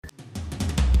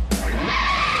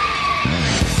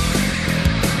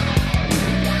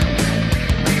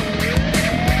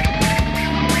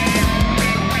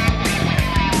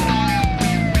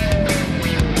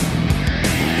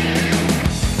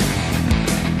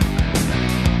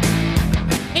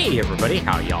Hey everybody,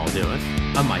 how y'all doing?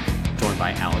 I'm Michael, joined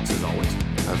by Alex as always.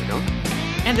 How's it going?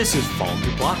 And this is Falling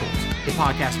Through Plot Holes, a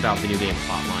podcast about video game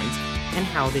plot lines and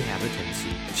how they have a tendency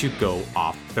to go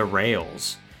off the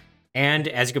rails. And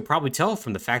as you could probably tell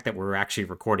from the fact that we're actually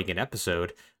recording an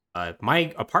episode,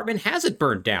 my apartment hasn't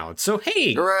burned down. So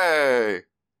hey! Hooray!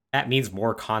 That means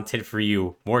more content for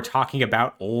you, more talking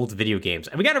about old video games.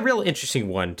 And we got a real interesting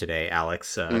one today,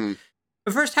 Alex. But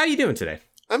first, how are you doing today?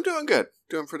 I'm doing good.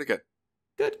 Doing pretty good.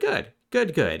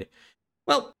 Good.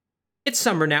 Well, it's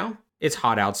summer now. It's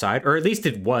hot outside, or at least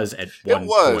it was at one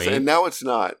point. And now it's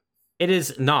not. It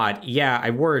is not. Yeah, I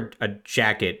wore a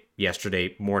jacket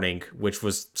yesterday morning, which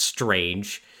was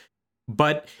strange.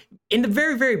 But in the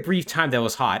very, very brief time that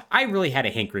was hot, I really had a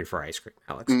hankering for ice cream,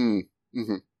 Alex.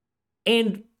 Mm-hmm.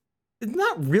 And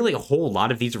not really a whole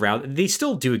lot of these around. They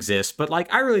still do exist, but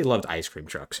like I really loved ice cream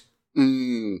trucks.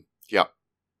 Yeah,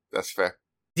 that's fair.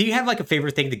 Do you have like a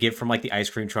favorite thing to get from like the ice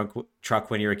cream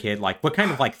truck when you're a kid? Like what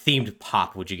kind of like themed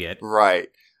pop would you get? Right.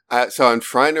 So I'm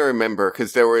trying to remember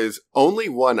because there was only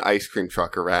one ice cream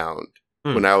truck around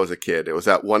when I was a kid. It was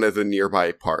at one of the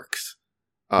nearby parks.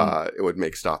 It would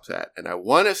make stops at. And I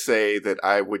want to say that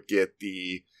I would get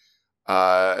the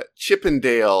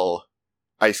Chippendale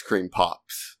ice cream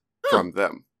pops from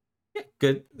them. Yeah,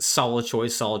 good. Solid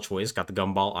choice. Got the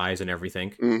gumball eyes and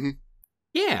everything. Mm-hmm.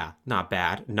 Yeah, not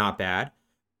bad.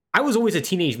 I was always a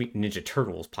Teenage Mutant Ninja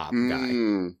Turtles pop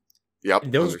guy.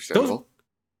 Yep, those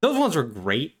ones were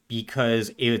great because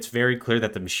it's very clear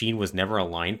that the machine was never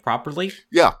aligned properly.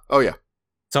 Yeah, oh yeah.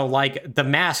 So, like, the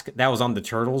mask that was on the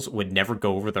Turtles would never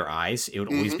go over their eyes. It would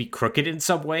always be crooked in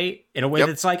some way, in a way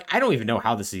that's like, I don't even know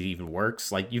how this even works.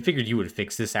 Like, you figured you would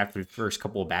fix this after the first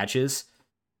couple of batches.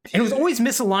 And it was always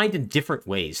misaligned in different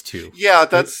ways, too. Yeah,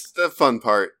 that's the fun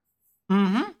part.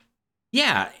 Mm-hmm.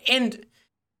 Yeah, and...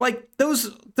 like,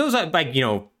 those like, you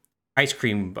know, ice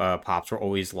cream pops were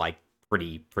always, like,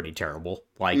 pretty terrible.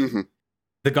 Like,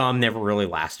 the gum never really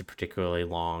lasted particularly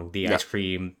long. The ice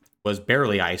cream was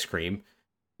barely ice cream.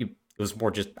 It was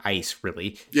more just ice,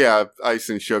 really. Yeah, ice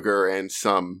and sugar and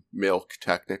some milk,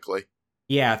 technically.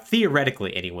 Yeah,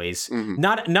 theoretically, anyways.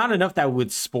 Not enough that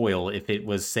would spoil if it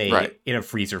was, say, in a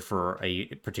freezer for a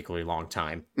particularly long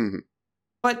time.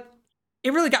 But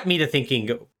it really got me to thinking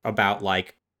about,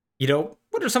 like, you know,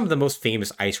 what are some of the most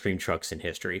famous ice cream trucks in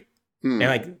history? And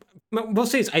like,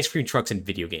 mostly it's ice cream trucks in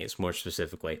video games, more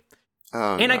specifically.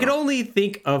 I could only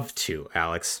think of two,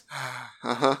 Alex.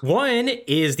 One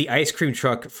is the ice cream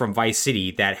truck from Vice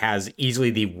City that has easily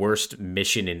the worst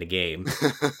mission in the game,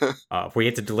 where you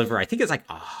have to deliver, I think it's like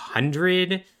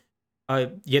 100.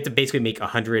 You have to basically make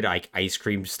 100 like ice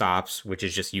cream stops, which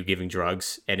is just you giving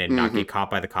drugs and then not get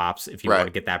caught by the cops if you want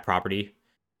to get that property.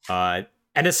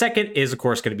 And the second is, of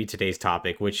course, going to be today's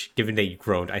topic, which, given that you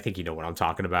groaned, I think you know what I'm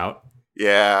talking about.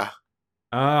 Yeah.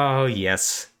 Oh,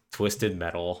 yes. Twisted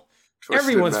Metal.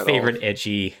 Everyone's favorite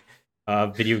edgy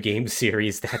video game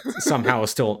series that somehow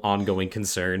is still an ongoing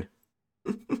concern.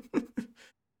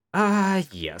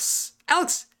 Yes.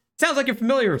 Alex, sounds like you're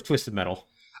familiar with Twisted Metal.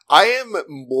 I am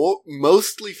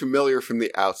mostly familiar from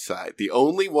the outside. The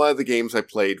only one of the games I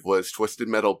played was Twisted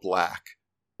Metal Black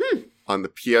on the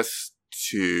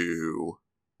PS2.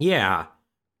 Yeah.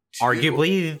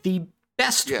 Arguably the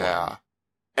best one. Yeah.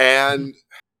 And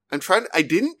I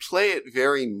didn't play it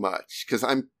very much because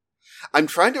I'm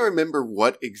trying to remember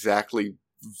what exactly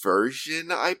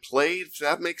version I played, if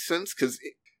that makes sense. Because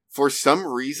for some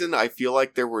reason, I feel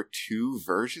like there were two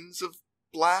versions of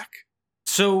Black.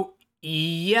 So,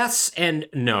 yes and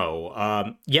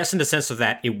no. Yes, in the sense of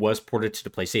that it was ported to the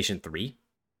PlayStation 3.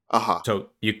 So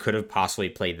you could have possibly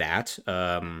played that.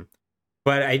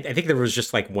 But I think there was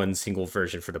just like one single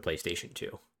version for the PlayStation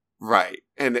 2. Right.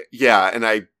 And yeah, and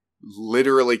I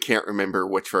literally can't remember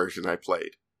which version I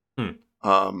played.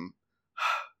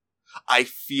 I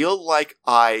feel like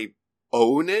I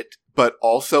own it, but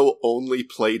also only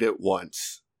played it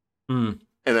once. And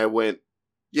I went,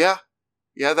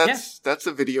 that's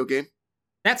a video game.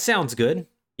 That sounds good.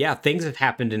 Yeah, things have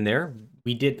happened in there.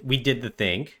 We did the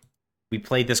thing. We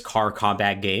played this car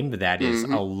combat game that is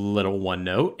a little one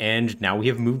note, and now we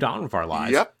have moved on with our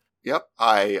lives. Yep.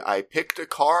 I picked a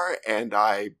car, and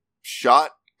I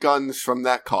shot guns from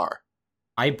that car.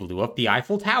 I blew up the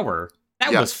Eiffel Tower.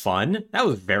 That was fun. That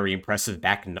was very impressive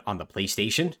back on the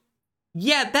PlayStation.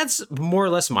 Yeah, that's more or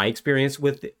less my experience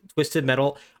with Twisted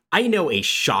Metal. I know a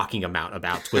shocking amount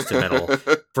about Twisted Metal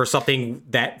for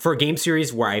a game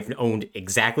series where I've owned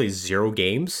exactly 0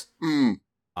 games.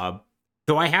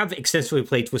 Though I have extensively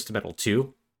played Twisted Metal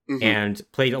 2 and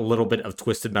played a little bit of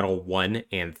Twisted Metal 1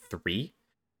 and 3.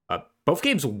 Both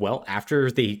games well after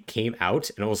they came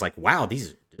out, and I was like, wow,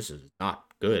 this this is not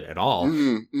good at all.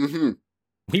 Mm-hmm.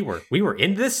 We were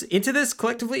into this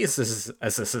collectively as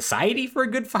a society for a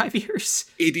good 5 years.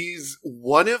 It is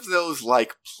one of those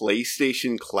like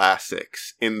PlayStation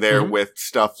classics in there with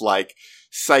stuff like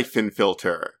Siphon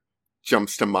Filter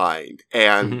jumps to mind,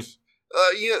 and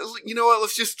you know what?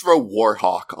 Let's just throw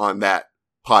Warhawk on that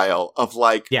pile of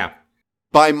like,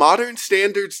 by modern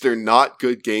standards, they're not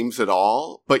good games at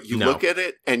all. But you look at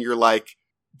it and you're like,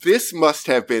 this must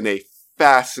have been a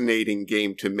fascinating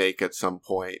game to make at some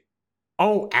point.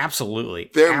 Oh,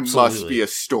 absolutely. There must be a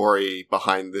story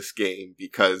behind this game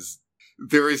because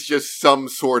there is just some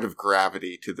sort of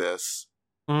gravity to this.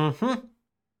 Mm-hmm.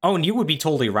 Oh, and you would be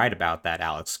totally right about that,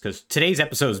 Alex, because today's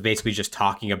episode is basically just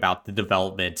talking about the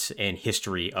development and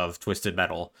history of Twisted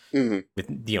Metal, with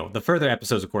the further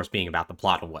episodes, of course, being about the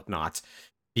plot and whatnot.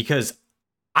 Because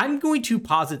I'm going to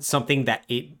posit something that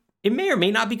it may or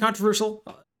may not be controversial.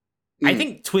 I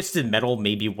think Twisted Metal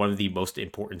may be one of the most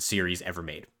important series ever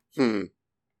made.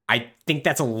 I think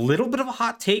that's a little bit of a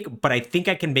hot take, but I think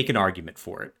I can make an argument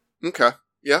for it. Okay,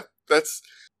 yeah,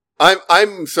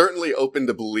 I'm certainly open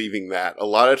to believing that. A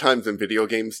lot of times in video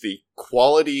games, the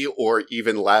quality or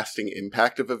even lasting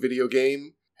impact of a video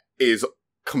game is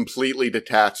completely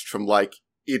detached from like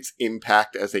its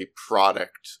impact as a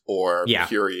product or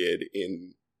period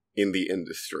in the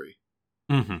industry.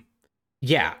 Mm-hmm.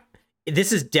 Yeah,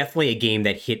 this is definitely a game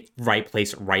that hit right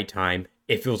place, right time.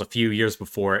 If it was a few years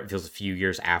before, if it was a few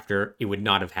years after, it would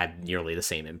not have had nearly the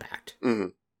same impact.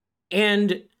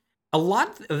 And a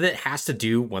lot of it has to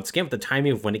do, once again, with the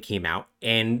timing of when it came out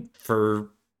and for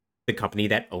the company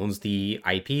that owns the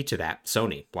IP to that,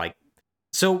 Sony.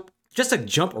 So just to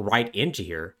jump right into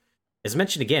here, as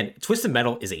mentioned again, Twisted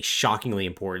Metal is a shockingly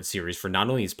important series for not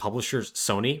only its publishers,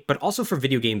 Sony, but also for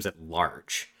video games at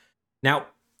large. Now,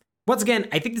 once again,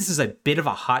 I think this is a bit of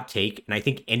a hot take, and I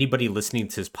think anybody listening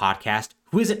to this podcast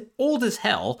who isn't old as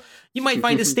hell, you might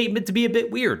find this statement to be a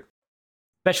bit weird.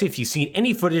 Especially if you've seen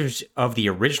any footage of the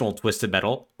original Twisted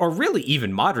Metal, or really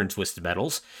even modern Twisted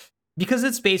Metals, because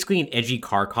it's basically an edgy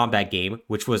car combat game,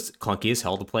 which was clunky as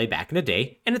hell to play back in the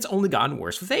day, and it's only gotten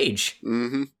worse with age.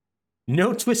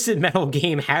 No Twisted Metal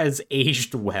game has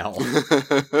aged well.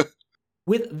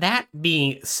 With that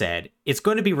being said, it's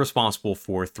going to be responsible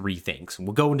for three things.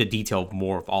 We'll go into detail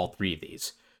more of all three of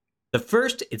these. The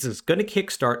first is it's going to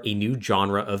kickstart a new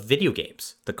genre of video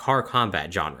games, the car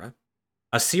combat genre.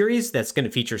 A series that's going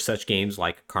to feature such games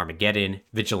like Carmageddon,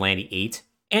 Vigilante 8,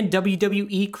 and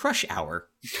WWE Crush Hour.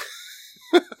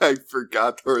 I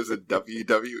forgot there was a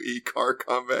WWE car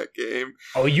combat game.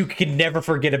 Oh, you can never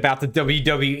forget about the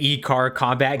WWE car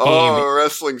combat game. Oh,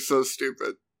 wrestling's so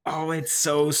stupid. Oh, it's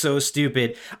so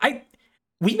stupid.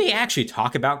 We may actually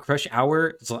talk about Crush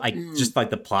Hour, just like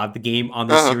the plot of the game on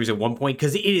this series at one point,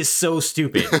 because it is so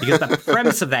stupid. Because the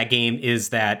premise of that game is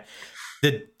that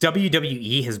the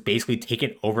WWE has basically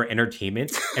taken over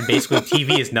entertainment, and basically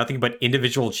TV is nothing but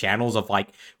individual channels of like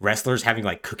wrestlers having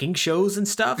like cooking shows and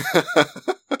stuff.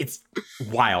 It's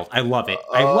wild. I love it.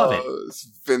 I love it. It's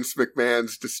Vince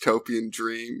McMahon's dystopian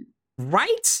dream.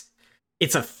 Right?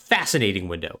 It's a fascinating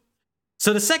window.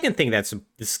 So the second thing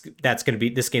this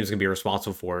game's gonna be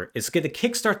responsible for is going to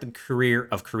kickstart the career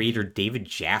of creator David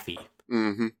Jaffe.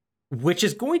 Which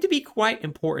is going to be quite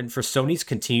important for Sony's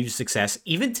continued success,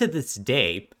 even to this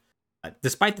day,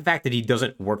 despite the fact that he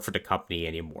doesn't work for the company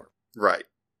anymore. Right.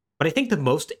 But I think the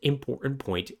most important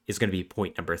point is going to be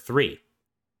point number 3.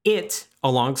 It,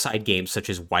 alongside games such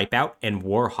as Wipeout and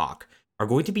Warhawk, are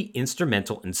going to be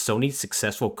instrumental in Sony's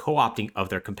successful co-opting of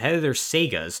their competitor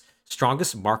Sega's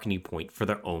strongest marketing point for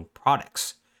their own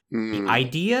products. The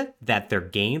idea that their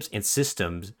games and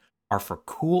systems are for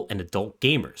cool and adult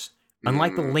gamers,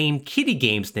 unlike the lame kiddie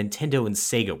games Nintendo and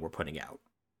Sega were putting out.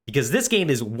 Because this game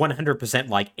is 100%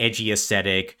 like edgy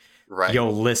aesthetic. Right. Yo,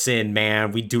 listen,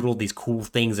 man, we doodled these cool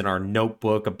things in our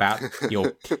notebook about,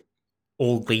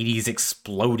 old ladies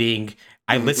exploding.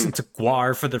 I listened to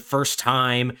Guar for the first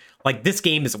time. Like, this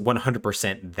game is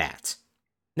 100% that.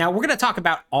 Now, we're going to talk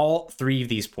about all three of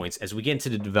these points as we get into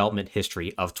the development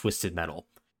history of Twisted Metal.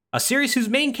 A series whose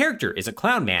main character is a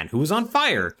clown man who is on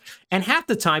fire, and half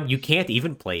the time you can't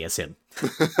even play as him.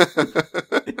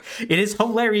 It is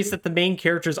hilarious that the main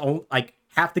character's own, like,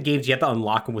 half the games you have to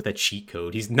unlock him with a cheat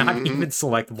code. He's not even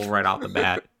selectable right off the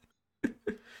bat.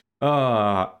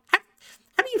 How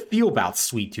do you feel about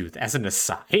Sweet Tooth, as an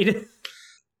aside?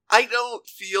 I don't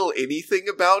feel anything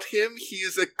about him.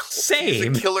 He's a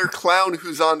killer clown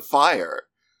who's on fire.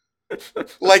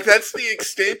 Like, that's the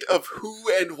extent of who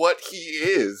and what he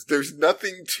is. There's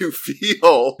nothing to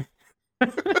feel.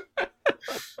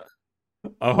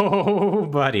 Oh,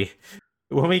 buddy.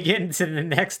 when we get into the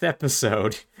next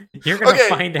episode, you're going to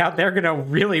find out they're going to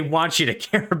really want you to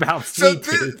care about Sweet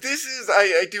Tooth. This is,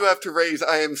 I do have to raise,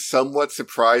 I am somewhat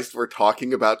surprised we're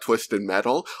talking about Twisted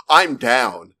Metal. I'm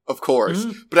down, of course,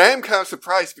 but I am kind of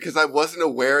surprised because I wasn't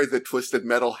aware that Twisted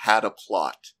Metal had a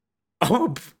plot.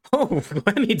 Oh,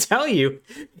 let me tell you,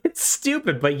 it's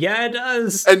stupid, but yeah, it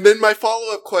does. And then my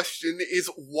follow-up question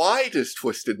is, why does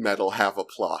Twisted Metal have a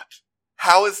plot?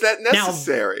 How is that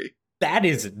necessary? That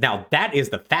is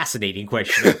the fascinating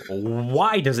question.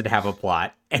 Why does it have a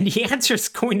plot? And the answer is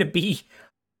going to be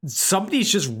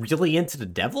somebody's just really into the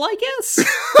devil, I guess.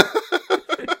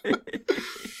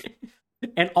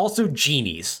 And also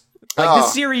genies. Like,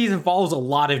 this series involves a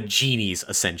lot of genies,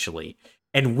 essentially,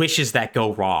 and wishes that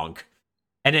go wrong.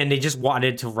 And then they just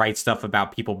wanted to write stuff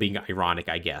about people being ironic,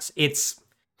 I guess. It's...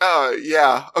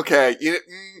 yeah, okay.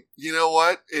 You know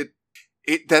what?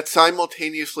 That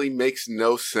simultaneously makes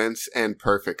no sense and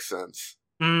perfect sense.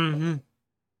 Mm-hmm.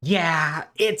 Yeah,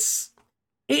 it's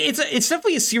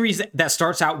definitely a series that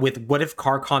starts out with what if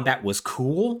car combat was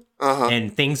cool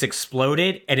and things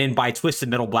exploded, and then by Twisted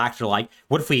Metal Black they're like,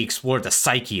 what if we explored the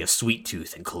psyche of Sweet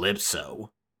Tooth and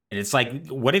Calypso? And it's like,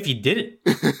 what if you didn't?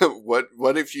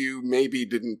 What if you maybe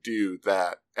didn't do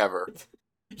that ever?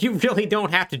 You really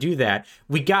don't have to do that.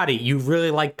 We got it. You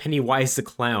really like Pennywise the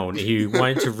Clown. You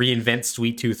wanted to reinvent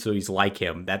Sweet Tooth so he's like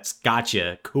him. That's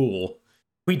gotcha. Cool.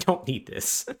 We don't need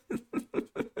this.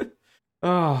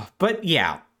 But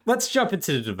yeah, let's jump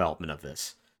into the development of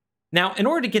this. Now, in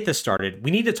order to get this started,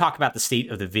 we need to talk about the state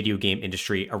of the video game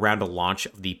industry around the launch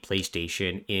of the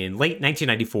PlayStation in late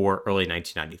 1994, early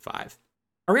 1995.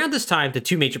 Around this time, the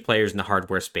two major players in the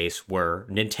hardware space were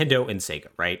Nintendo and Sega,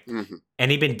 right? Mm-hmm.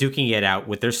 And they've been duking it out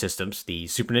with their systems, the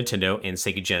Super Nintendo and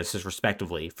Sega Genesis,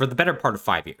 respectively, for the better part of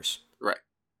 5 years. Right.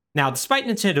 Now, despite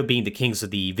Nintendo being the kings of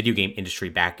the video game industry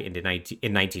back in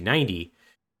 1990,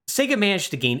 Sega managed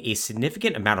to gain a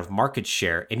significant amount of market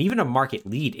share and even a market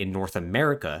lead in North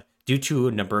America due to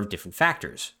a number of different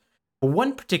factors. But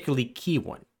one particularly key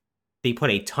one. They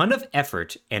put a ton of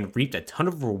effort and reaped a ton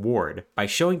of reward by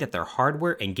showing that their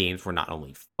hardware and games were not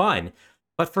only fun,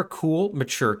 but for cool,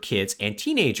 mature kids and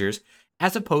teenagers,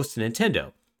 as opposed to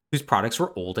Nintendo, whose products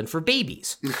were old and for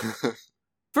babies.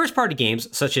 First-party games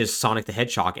such as Sonic the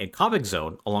Hedgehog and Comix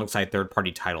Zone, alongside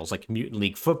third-party titles like Mutant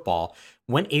League Football,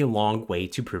 went a long way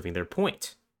to proving their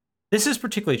point. This is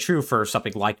particularly true for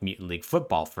something like Mutant League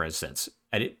Football, for instance,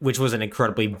 which was an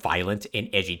incredibly violent and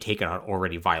edgy take on an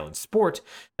already violent sport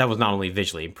that was not only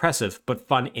visually impressive, but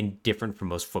fun and different from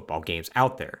most football games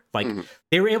out there. Like,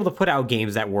 they were able to put out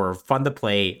games that were fun to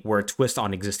play, were a twist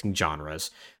on existing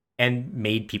genres, and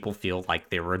made people feel like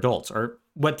they were adults, or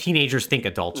what teenagers think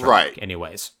adults are like,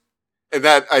 anyways. And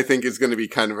that, I think, is going to be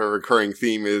kind of a recurring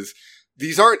theme, is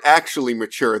these aren't actually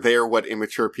mature, they are what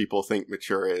immature people think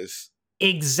mature is.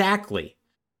 Exactly.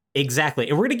 And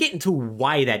we're going to get into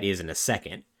why that is in a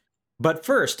second. But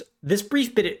first, this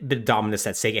brief bit of dominance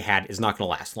that Sega had is not going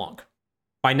to last long.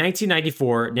 By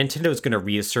 1994, Nintendo is going to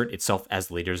reassert itself as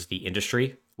leaders of the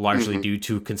industry, largely due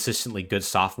to consistently good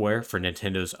software for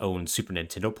Nintendo's own Super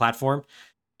Nintendo platform,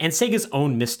 and Sega's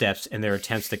own missteps in their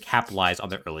attempts to capitalize on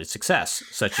their early success,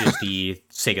 such as the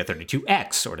Sega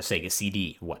 32X or the Sega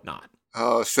CD and whatnot.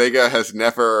 Oh, Sega has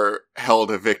never held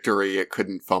a victory it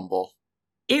couldn't fumble.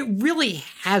 It really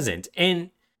hasn't. And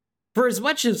for as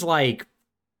much as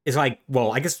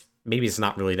well, I guess maybe it's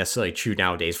not really necessarily true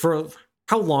nowadays. For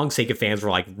how long Sega fans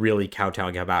were really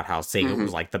kowtowing about how Sega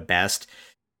was the best,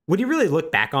 when you really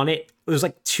look back on it, it was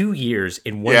 2 years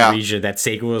in one region that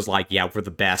Sega was yeah, we're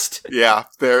the best. Yeah,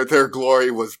 their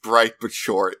glory was bright but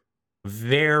short.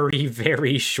 Very,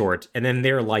 very short. And then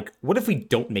they're like, what if we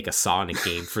don't make a Sonic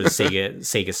game for the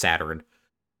Sega Saturn?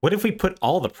 What if we put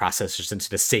all the processors into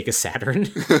the Sega Saturn?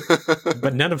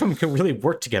 But none of them can really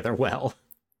work together well.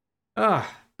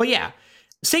 But yeah,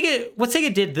 what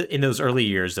Sega did in those early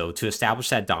years, though, to establish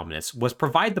that dominance was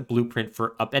provide the blueprint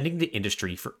for upending the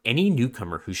industry for any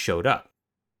newcomer who showed up.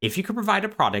 If you could provide a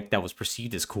product that was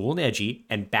perceived as cool and edgy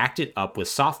and backed it up with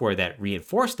software that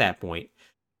reinforced that point,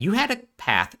 you had a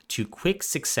path to quick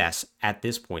success at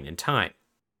this point in time.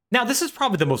 Now, this is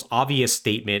probably the most obvious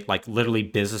statement, literally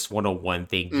business 101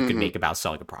 thing you can make about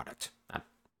selling a product. I'm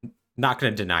not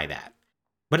going to deny that.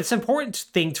 But it's an important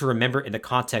thing to remember in the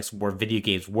context where video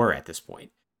games were at this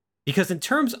point. Because in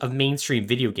terms of mainstream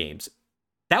video games,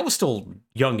 that was still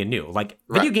young and new.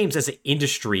 Video games as an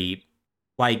industry,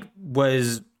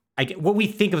 was what we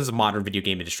think of as a modern video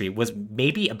game industry was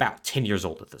maybe about 10 years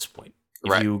old at this point.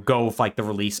 If you go with the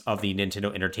release of the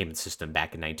Nintendo Entertainment System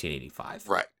back in 1985.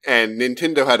 Right. And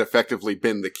Nintendo had effectively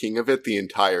been the king of it the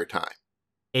entire time.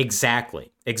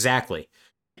 Exactly.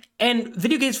 And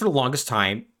video games for the longest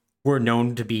time were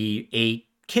known to be a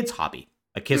kid's hobby.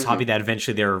 A kid's hobby that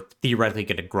eventually they're theoretically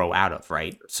going to grow out of,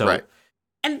 right? So,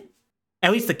 and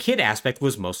at least the kid aspect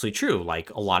was mostly true.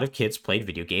 Like, a lot of kids played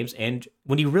video games, and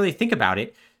when you really think about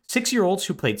it, 6-year-olds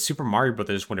who played Super Mario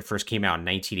Brothers when it first came out in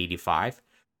 1985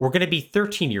 were going to be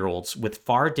 13-year-olds with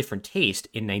far different taste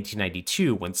in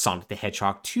 1992 when Sonic the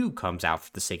Hedgehog 2 comes out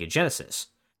for the Sega Genesis.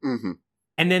 And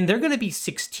then they're going to be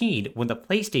 16 when the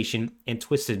PlayStation and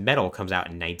Twisted Metal comes out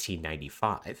in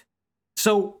 1995.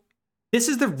 So this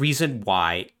is the reason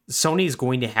why Sony is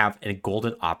going to have a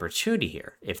golden opportunity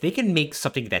here. If they can make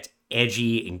something that's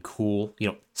edgy and cool,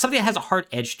 something that has a hard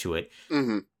edge to it,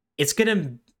 it's going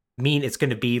to mean it's going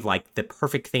to be like the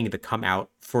perfect thing to come out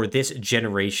for this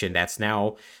generation that's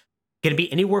now going to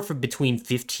be anywhere from between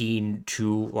 15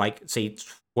 to, like, say,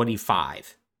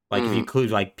 25. Like, if you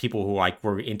include, like, people who, like,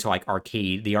 were into, like,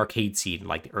 the arcade scene in,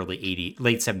 like, the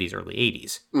late 70s, early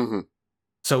 80s.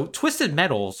 So Twisted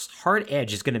Metal's hard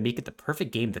edge is going to make it the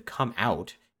perfect game to come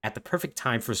out at the perfect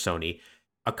time for Sony.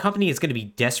 A company is going to be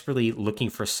desperately looking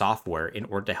for software in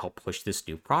order to help push this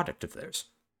new product of theirs.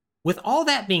 With all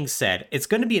that being said, it's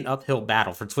going to be an uphill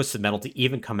battle for Twisted Metal to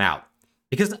even come out.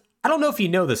 Because I don't know if you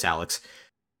know this, Alex,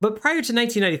 but prior to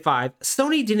 1995,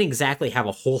 Sony didn't exactly have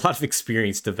a whole lot of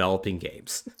experience developing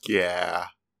games. Yeah.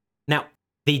 Now,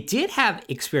 they did have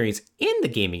experience in the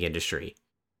gaming industry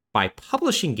by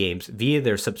publishing games via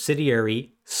their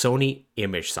subsidiary Sony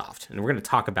ImageSoft. And we're going to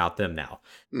talk about them now.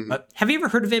 Have you ever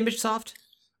heard of ImageSoft?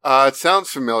 It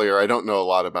sounds familiar. I don't know a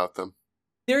lot about them.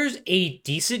 There's a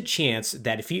decent chance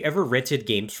that if you ever rented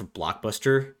games from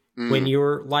Blockbuster when you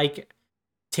were like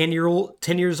 10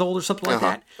 years old or something like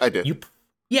that. I did.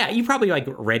 You probably like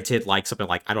rented like something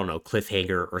like, I don't know,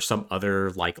 Cliffhanger or some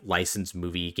other like licensed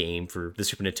movie game for the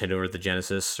Super Nintendo or the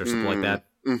Genesis or something like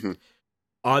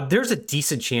that. There's a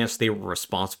decent chance they were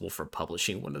responsible for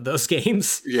publishing one of those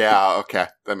games. Yeah, okay.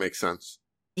 That makes sense.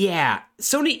 Yeah,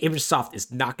 Sony ImageSoft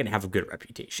is not going to have a good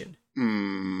reputation.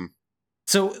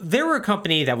 So they were a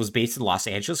company that was based in Los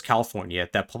Angeles, California,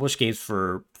 that published games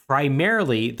for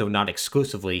primarily, though not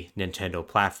exclusively, Nintendo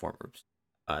platformers,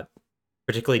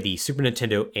 particularly the Super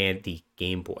Nintendo and the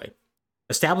Game Boy.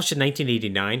 Established in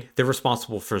 1989, they're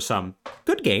responsible for some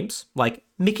good games like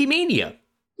Mickey Mania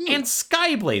and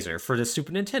Sky Blazer for the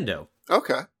Super Nintendo.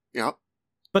 Okay, yeah.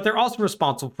 But they're also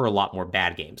responsible for a lot more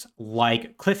bad games,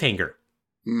 like Cliffhanger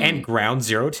and Ground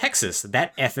Zero Texas,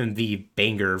 that FMV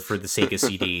banger for the Sega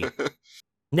CD.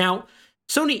 Now,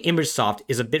 Sony ImageSoft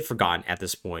is a bit forgotten at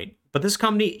this point, but this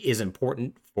company is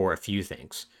important for a few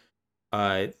things.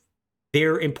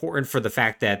 They're important for the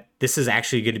fact that this is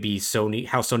actually going to be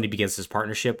how Sony begins this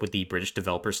partnership with the British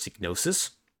developer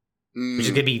Psygnosis, which is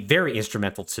going to be very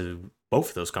instrumental to both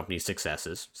of those companies'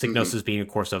 successes. Psygnosis being, of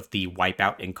course, of the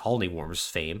Wipeout and Colony Wars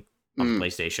fame on the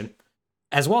PlayStation,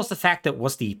 as well as the fact that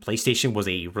once the PlayStation was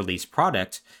a released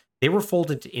product, they were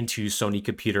folded into Sony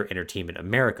Computer Entertainment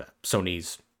America,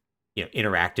 Sony's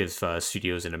interactive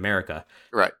studios in America,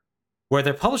 right? Where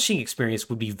their publishing experience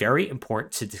would be very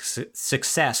important to the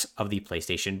success of the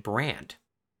PlayStation brand.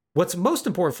 What's most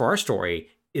important for our story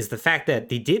is the fact that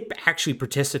they did actually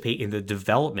participate in the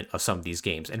development of some of these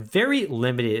games, and very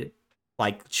limited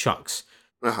like chunks.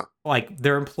 Like,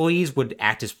 their employees would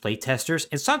act as playtesters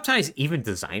and sometimes even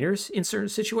designers in certain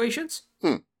situations.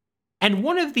 And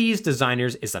one of these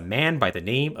designers is a man by the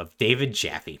name of David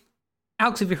Jaffe.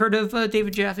 Alex, have you heard of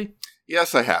David Jaffe?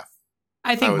 Yes, I have.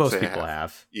 I think most people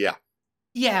have. Yeah.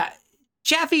 Yeah.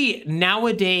 Jaffe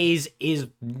nowadays is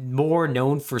more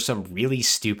known for some really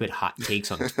stupid hot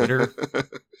takes on Twitter.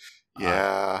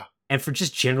 Yeah. And for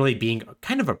just generally being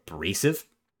kind of abrasive.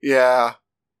 Yeah.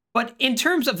 But in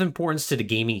terms of importance to the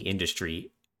gaming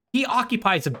industry, he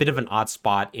occupies a bit of an odd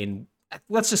spot in,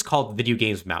 let's just call it video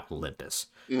games Mount Olympus.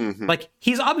 Like,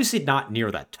 he's obviously not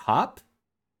near the top,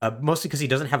 mostly because he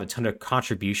doesn't have a ton of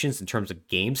contributions in terms of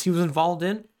games he was involved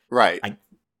in. Right. In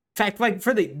fact, like,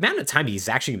 for the amount of time he's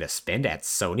actually going to spend at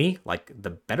Sony, like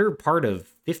the better part of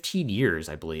 15 years,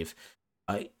 I believe,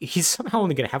 he's somehow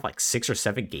only going to have like 6 or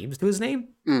 7 games to his name.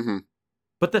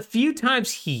 But the few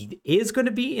times he is going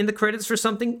to be in the credits for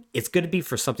something, it's going to be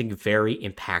for something very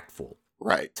impactful.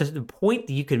 Right. To the point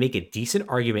that you can make a decent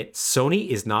argument, Sony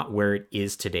is not where it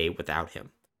is today without him.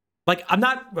 Like, I'm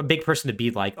not a big person to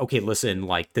be like, okay, listen,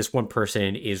 like, this one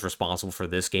person is responsible for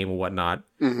this game or whatnot.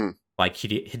 Like,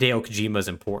 Hideo Kojima is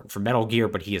important for Metal Gear,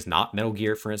 but he is not Metal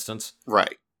Gear, for instance.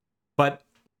 Right.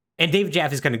 And David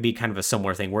Jaffe is going to be kind of a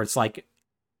similar thing, where it's like,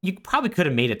 you probably could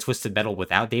have made a Twisted Metal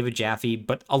without David Jaffe,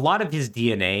 but a lot of his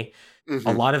DNA,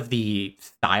 a lot of the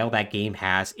style that game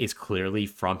has is clearly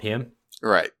from him.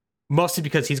 Right. Mostly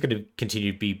because he's going to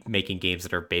continue to be making games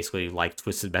that are basically like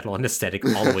Twisted Metal and aesthetic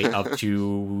all the way up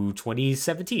to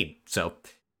 2017. So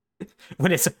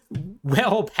when it's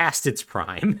well past its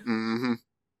prime. Mm-hmm.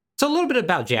 So a little bit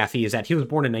about Jaffe is that he was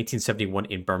born in 1971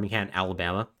 in Birmingham,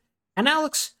 Alabama. And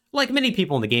Alex, like many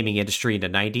people in the gaming industry in the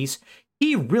 90s,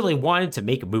 he really wanted to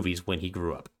make movies when he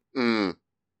grew up. Mm.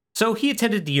 So he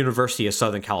attended the University of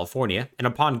Southern California, and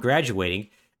upon graduating,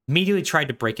 immediately tried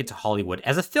to break into Hollywood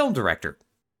as a film director,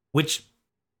 which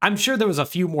I'm sure there was a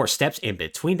few more steps in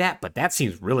between that, but that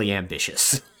seems really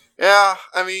ambitious. Yeah,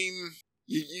 I mean,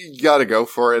 you gotta go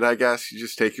for it, I guess. You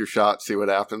just take your shot, see what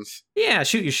happens. Yeah,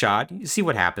 shoot your shot, see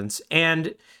what happens.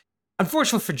 And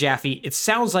unfortunately for Jaffe, it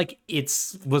sounds like it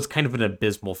was kind of an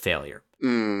abysmal failure.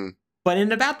 Mm. But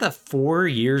in about the 4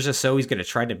 years or so he's going to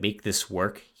try to make this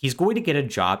work, he's going to get a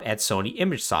job at Sony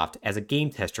ImageSoft as a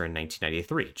game tester in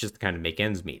 1993, just to kind of make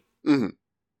ends meet. Mm-hmm.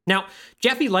 Now,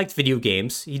 Jaffe liked video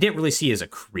games. He didn't really see it as a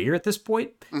career at this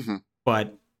point,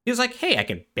 but he was like, hey, I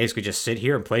can basically just sit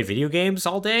here and play video games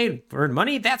all day and earn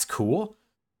money. That's cool.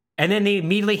 And then they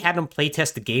immediately had him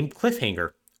playtest the game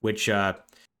Cliffhanger, which,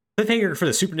 Cliffhanger for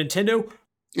the Super Nintendo,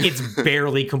 it's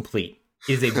barely complete.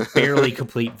 It is a barely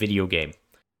complete video game.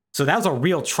 So that was a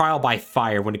real trial by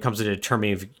fire when it comes to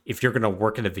determining if you're going to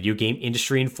work in the video game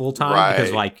industry in full time. Right.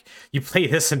 Because, like, you play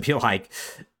this and be like,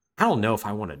 I don't know if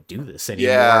I want to do this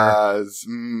anymore. Yeah,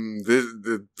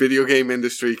 the video game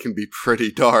industry can be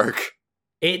pretty dark.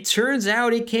 It turns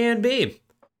out it can be.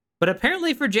 But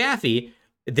apparently for Jaffe,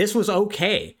 this was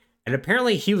okay. And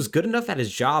apparently he was good enough at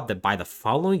his job that by the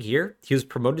following year, he was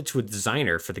promoted to a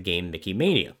designer for the game Mickey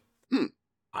Mania.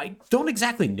 I don't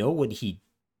exactly know what he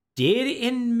did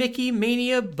in Mickey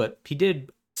Mania, but he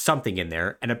did something in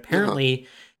there. And apparently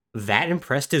that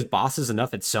impressed his bosses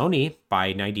enough at Sony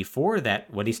by 94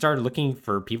 that when he started looking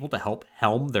for people to help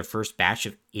helm their first batch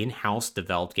of in-house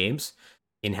developed games,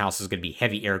 in-house is going to be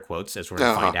heavy air quotes as we're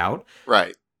going to find out.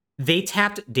 Right. They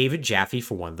tapped David Jaffe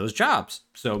for one of those jobs.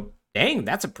 So, dang,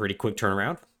 that's a pretty quick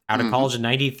turnaround. Out of college in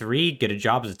 93, get a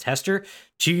job as a tester.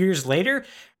 2 years later,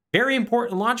 very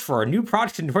important launch for our new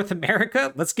product in North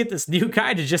America. Let's get this new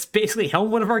guy to just basically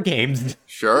helm one of our games.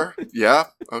 Sure. Yeah.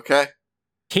 Okay.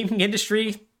 Gaming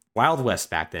industry, Wild West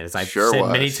back then, as I've said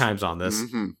many times on this.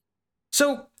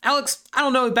 So, Alex, I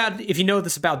don't know if you know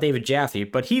this about David Jaffe,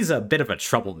 but he's a bit of a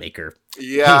troublemaker.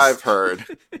 Yeah, I've heard.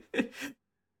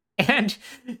 And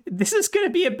this is going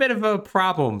to be a bit of a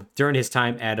problem during his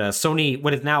time at Sony,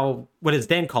 what is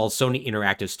then called Sony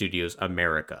Interactive Studios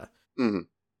America.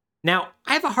 Now,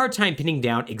 I have a hard time pinning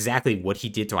down exactly what he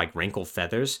did to like wrinkle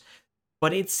feathers,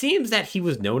 but it seems that he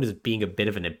was known as being a bit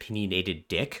of an opinionated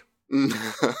dick.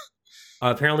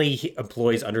 Apparently,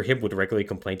 employees under him would regularly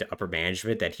complain to upper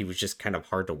management that he was just kind of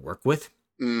hard to work with.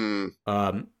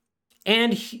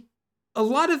 A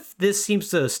lot of this seems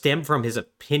to stem from his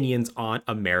opinions on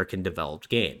American-developed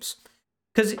games.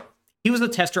 Because he was a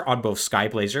tester on both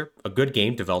Skyblazer, a good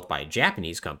game developed by a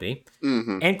Japanese company,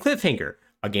 and Cliffhanger,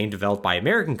 a game developed by an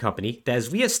American company that,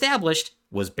 as we established,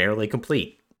 was barely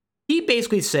complete. He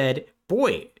basically said,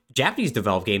 boy,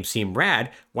 Japanese-developed games seem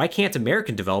rad, why can't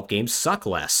American-developed games suck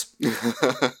less?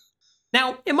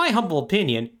 Now, in my humble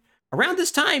opinion, around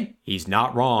this time, he's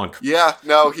not wrong. Yeah,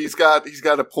 no, he's got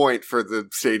a point for the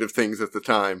state of things at the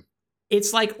time.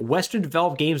 It's like Western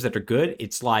developed games that are good.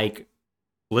 It's like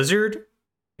Blizzard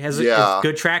has a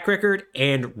good track record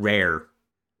and Rare.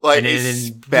 Like,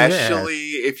 especially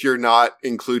if you're not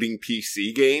including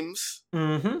PC games.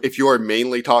 If you are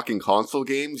mainly talking console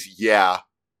games, yeah,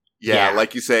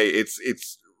 like you say,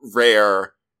 it's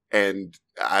Rare, and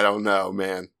I don't know,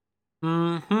 man.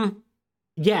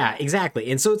 Yeah, exactly.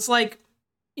 And so it's like,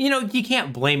 you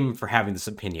can't blame him for having this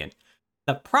opinion.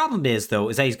 The problem is, though,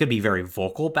 is that he's going to be very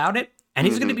vocal about it. And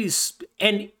he's going to be...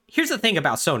 And here's the thing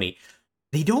about Sony.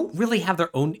 They don't really have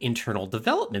their own internal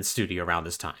development studio around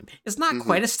this time. It's not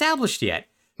quite established yet.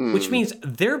 Which means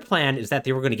their plan is that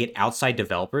they were going to get outside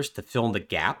developers to fill in the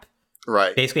gap.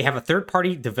 Right. Basically have a third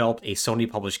party develop a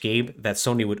Sony-published game that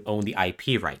Sony would own the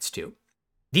IP rights to.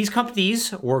 These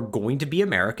companies were going to be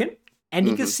American. And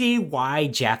you can see why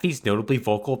Jaffe's notably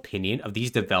vocal opinion of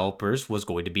these developers was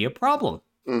going to be a problem.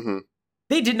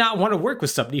 They did not want to work with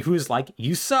somebody who's like,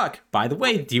 you suck. By the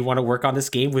way, do you want to work on this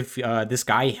game with this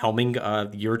guy helming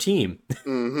your team?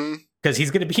 Because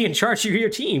he's going to be in charge of your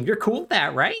team. You're cool with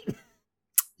that, right?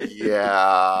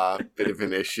 Yeah, bit of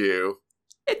an issue.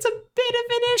 It's a bit of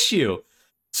an issue.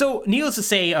 So, needless to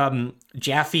say,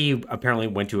 Jaffe apparently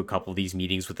went to a couple of these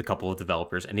meetings with a couple of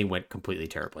developers, and they went completely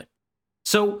terribly.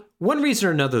 So, one reason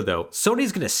or another, though,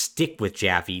 Sony's going to stick with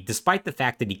Jaffe, despite the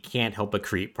fact that he can't help but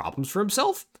create problems for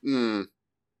himself. And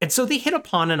so they hit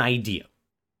upon an idea.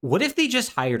 what if they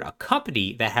just hired a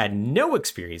company that had no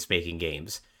experience making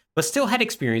games, but still had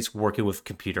experience working with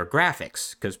computer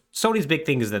graphics? Because Sony's big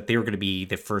thing is that they were going to be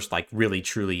the first, like, really,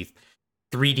 truly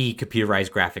 3D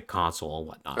computerized graphic console and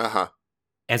whatnot. Uh-huh.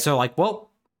 And so, like,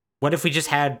 well, what if we just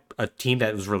had a team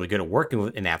that was really good at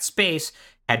working in that space,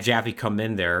 had Jaffe come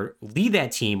in there, lead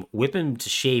that team, whip them to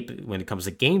shape when it comes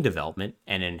to game development,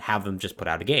 and then have them just put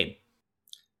out a game?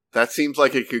 That seems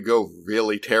like it could go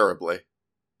really terribly.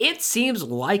 It seems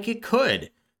like it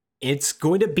could. It's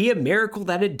going to be a miracle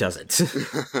that it doesn't.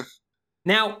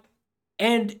 Now,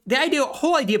 and the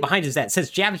whole idea behind it is that since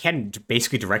Jaffe hadn't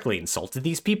basically directly insulted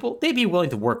these people, they'd be willing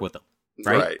to work with them,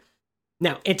 right?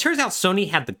 Now, it turns out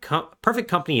Sony had the perfect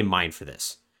company in mind for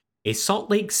this. A Salt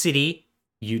Lake City,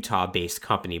 Utah-based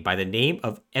company by the name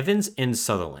of Evans &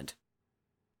 Sutherland.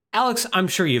 Alex, I'm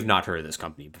sure you've not heard of this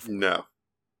company before. No.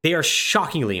 They are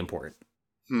shockingly important.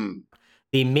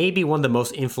 They may be one of the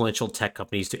most influential tech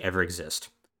companies to ever exist.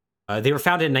 They were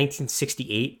founded in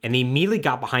 1968, and they immediately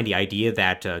got behind the idea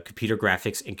that computer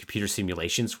graphics and computer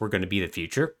simulations were going to be the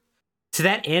future. To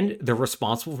that end, they're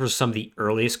responsible for some of the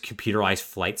earliest computerized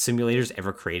flight simulators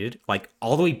ever created, like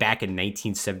all the way back in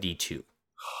 1972.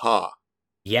 Huh.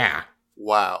 Yeah.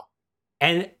 Wow.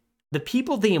 And the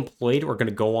people they employed are going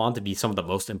to go on to be some of the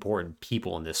most important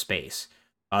people in this space.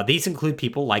 These include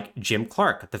people like Jim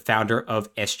Clark, the founder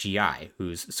of SGI,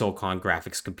 whose Silicon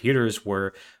Graphics computers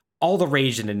were all the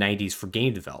rage in the 90s for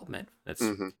game development. That's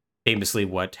famously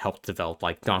what helped develop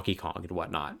like Donkey Kong and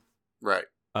whatnot. Right.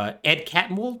 Ed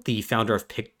Catmull, the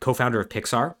co-founder of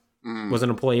Pixar, was an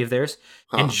employee of theirs.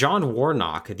 And John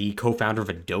Warnock, the co-founder of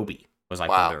Adobe, was like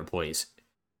one of their employees.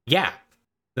 Yeah.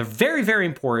 They're very, very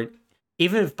important.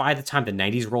 Even if by the time the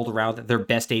 90s rolled around, their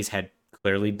best days had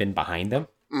clearly been behind them.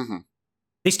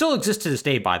 They still exist to this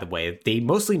day, by the way. They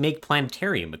mostly make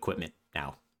planetarium equipment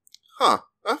now. Huh.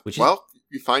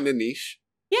 You find a niche.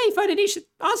 Yeah, you find a niche.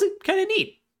 Honestly, kind of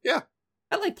neat. Yeah.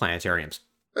 I like planetariums.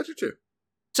 I do too.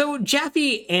 So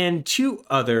Jaffe and two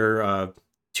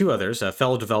others, a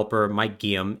fellow developer, Mike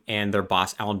Guillaume, and their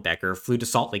boss, Alan Becker, flew to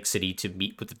Salt Lake City to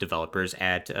meet with the developers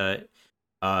at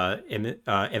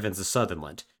Evans &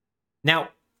 Sutherland. Now,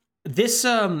 this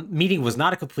meeting was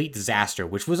not a complete disaster,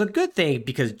 which was a good thing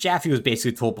because Jaffe was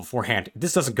basically told beforehand, if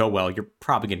this doesn't go well, you're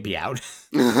probably going to be out.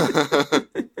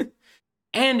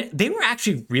 And they were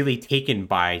actually really taken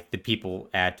by the people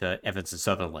at Evans &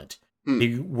 Sutherland.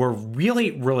 They were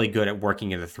really, really good at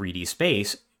working in the 3D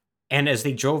space. And as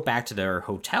they drove back to their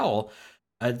hotel,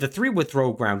 the three would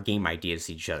throw around game ideas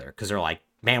to each other because they're like,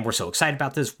 man, we're so excited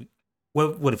about this.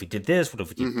 What if we did this? What if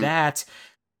we did that?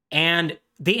 And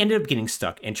they ended up getting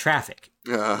stuck in traffic.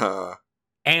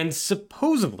 And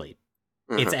supposedly,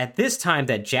 it's at this time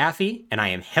that Jaffe, and I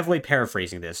am heavily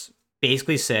paraphrasing this,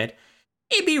 basically said,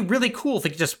 it'd be really cool if we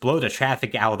could just blow the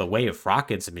traffic out of the way with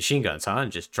rockets and machine guns,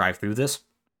 and just drive through this.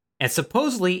 And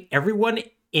supposedly, everyone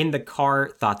in the car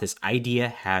thought this idea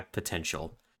had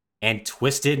potential. And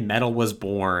Twisted Metal was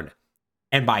born.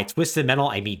 And by Twisted Metal,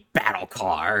 I mean battle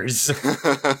cars.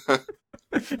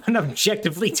 An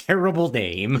objectively terrible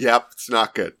name. Yep, it's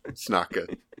not good. It's not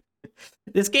good.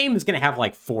 This game is going to have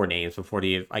like 4 names before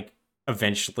they like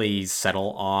eventually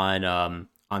settle on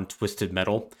Twisted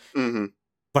Metal.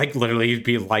 Like literally it'd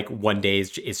be like one day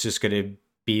it's just going to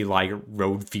be like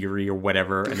Road Fury or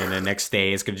whatever, and then the next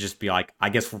day it's going to just be like, I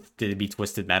guess, did it be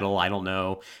Twisted Metal? I don't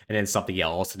know. And then something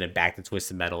else, and then back to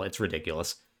Twisted Metal. It's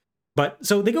ridiculous. But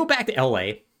so they go back to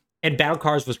LA, and Battle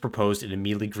Cars was proposed and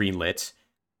immediately greenlit.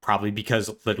 Probably because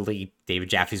literally David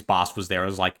Jaffe's boss was there. It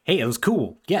was like, hey, it was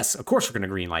cool. Yes, of course we're going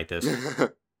to greenlight this.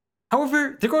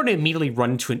 However, they're going to immediately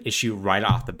run into an issue right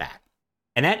off the bat.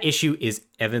 And that issue is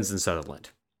Evans & Sutherland.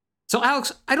 So,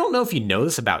 Alex, I don't know if you know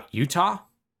this about Utah,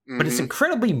 but it's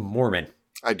incredibly Mormon.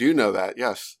 I do know that,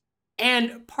 yes.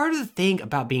 And part of the thing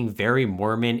about being very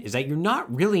Mormon is that you're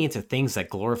not really into things that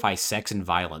glorify sex and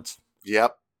violence.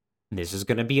 Yep. This is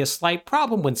going to be a slight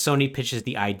problem when Sony pitches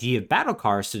the idea of battle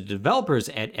cars to the developers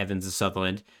at Evans &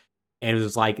 Sutherland. And it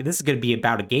was like, this is going to be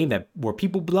about a game where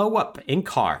people blow up in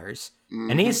cars.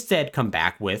 And they instead come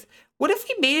back with, what if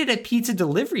we made it a pizza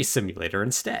delivery simulator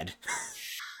instead?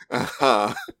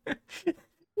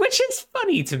 Which is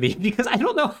funny to me because I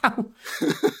don't know how...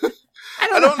 I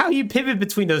don't know how you pivot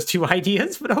between those two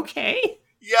ideas, but okay.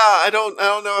 Yeah, I don't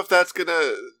know if that's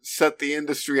gonna set the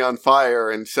industry on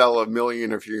fire and sell 1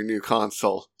 million of your new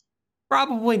console.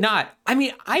 Probably not. I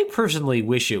mean, I personally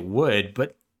wish it would,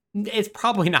 but it's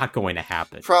probably not going to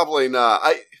happen. Probably not.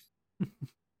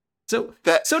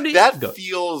 That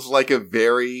feels like a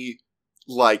very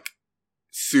like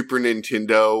Super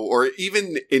Nintendo or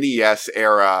even NES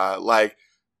era, like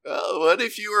Oh, what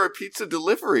if you were a pizza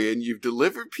delivery and you've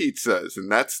delivered pizzas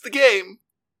and that's the game?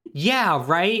 Yeah,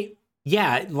 right?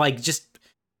 Yeah, just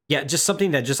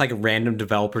something that just like a random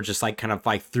developer just like kind of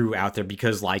like threw out there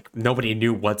because like nobody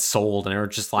knew what sold and they were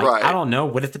just like, I don't know,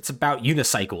 what if it's about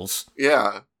unicycles?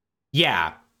 Yeah.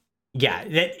 Yeah. Yeah,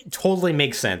 that totally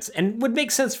makes sense and would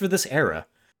make sense for this era.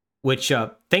 Which,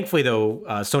 thankfully, though,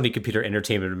 Sony Computer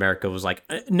Entertainment America was like,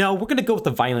 no, we're going to go with the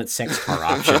violent sex car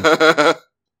option.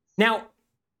 Now,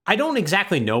 I don't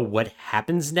exactly know what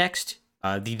happens next.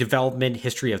 The development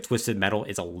history of Twisted Metal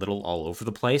is a little all over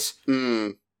the place.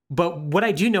 Mm. But what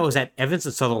I do know is that Evans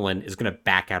and Sutherland is going to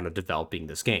back out of developing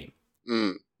this game.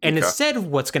 Mm. And instead,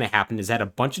 what's going to happen is that a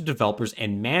bunch of developers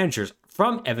and managers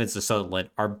from Evans and Sutherland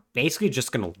are basically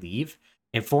just going to leave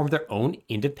and form their own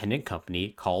independent company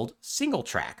called Single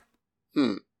Track.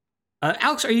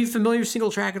 Alex, are you familiar with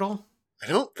Single Track at all? I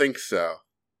don't think so.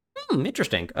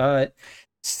 Interesting.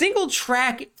 Single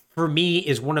Track, for me,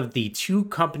 is one of the two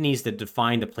companies that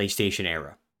defined the PlayStation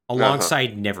era,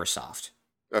 alongside Neversoft.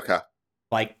 Okay.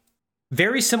 Like,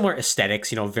 very similar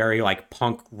aesthetics, very like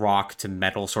punk rock to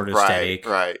metal sort of aesthetic.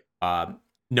 Right.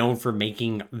 Known for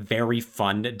making very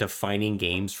fun, defining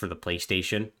games for the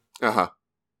PlayStation.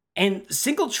 And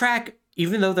Single Track,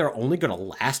 even though they're only going to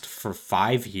last for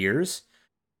 5 years,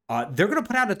 they're going to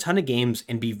put out a ton of games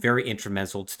and be very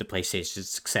instrumental to the PlayStation's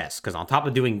success. Because on top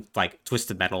of doing like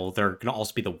Twisted Metal, they're going to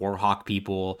also be the Warhawk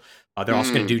people. They're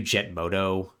also going to do Jet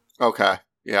Moto. Okay.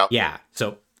 Yeah. Yeah.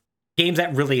 So games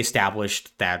that really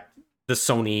established that the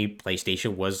Sony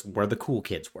PlayStation was where the cool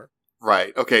kids were.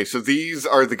 Right. Okay. So these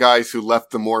are the guys who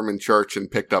left the Mormon church and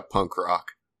picked up punk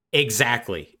rock.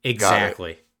 Exactly.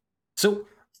 So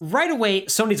right away,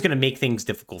 Sony's going to make things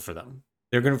difficult for them.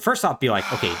 They're going to first off be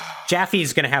like, okay,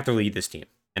 Jaffe's going to have to lead this team.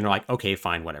 And they're like, okay,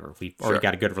 fine, whatever. We've already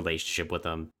got a good relationship with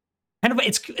them. Kind of,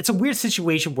 it's a weird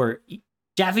situation where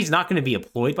Jaffe's not going to be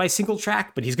employed by Single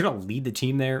Track, but he's going to lead the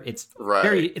team there. It's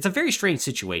a very strange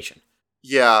situation.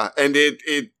 Yeah, and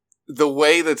the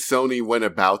way that Sony went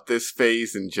about this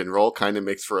phase in general kind of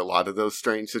makes for a lot of those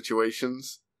strange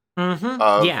situations.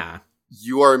 Yeah.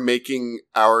 You are making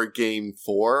our game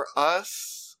for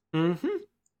us.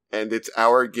 And it's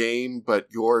our game, but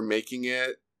you're making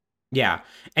it. Yeah.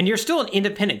 And you're still an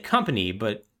independent company,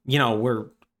 but, we're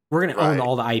going to own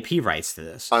all the IP rights to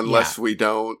this. Unless we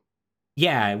don't.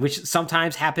 Yeah, which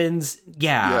sometimes happens.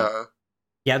 Yeah,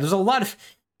 there's a lot of...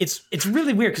 It's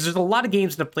really weird, because there's a lot of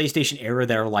games in the PlayStation era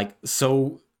that are, like,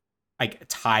 so... like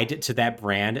tied to that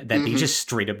brand that they just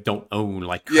straight up don't own,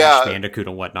 like Crash Bandicoot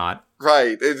and whatnot.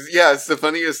 Right. It's the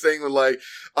funniest thing when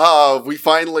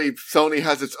Sony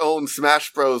has its own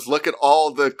Smash Bros. Look at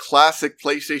all the classic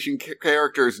PlayStation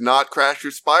characters, not Crash or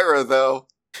Spyro though.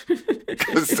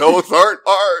 Because those aren't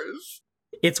ours.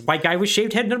 It's white guy with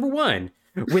shaved head number 1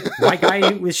 with white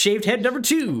guy with shaved head number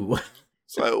 2.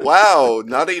 So wow,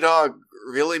 Naughty Dog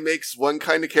really makes one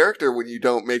kind of character when you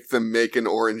don't make them make an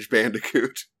Orange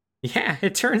Bandicoot. Yeah,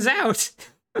 it turns out.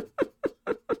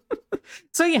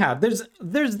 So yeah, there's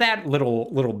that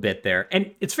little bit there.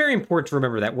 And it's very important to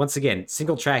remember that, once again,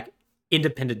 Single Track,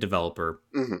 independent developer.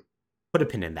 Put a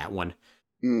pin in that one.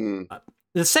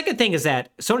 The second thing is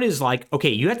that Sony is like, okay,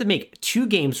 you have to make 2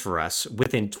 games for us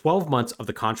within 12 months of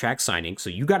the contract signing. So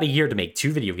you got a year to make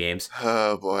 2 video games.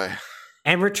 Oh boy.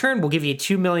 And in return, we'll give you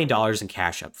 $2 million in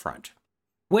cash up front.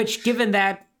 Which, given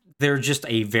that they're just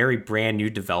a very brand new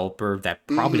developer that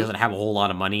probably doesn't have a whole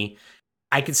lot of money,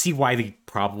 I can see why they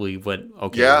probably would, we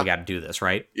got to do this,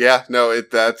 right? Yeah, no,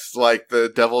 that's like the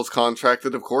devil's contract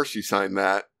that of course you sign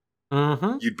that.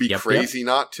 You'd be crazy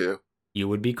not to. You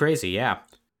would be crazy, yeah.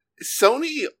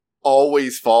 Sony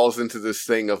always falls into this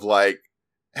thing of like,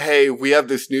 hey, we have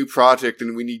this new project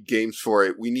and we need games for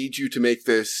it. We need you to make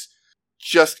this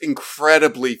just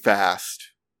incredibly fast.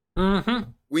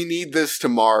 We need this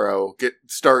tomorrow.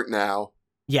 Start now.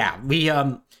 Yeah,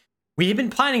 we've been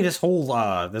planning this whole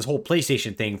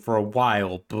PlayStation thing for a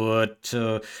while, but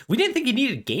we didn't think you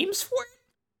needed games for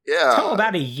it. Yeah, until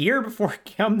about a year before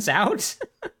it comes out.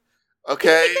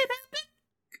 Okay.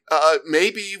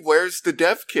 Maybe where's the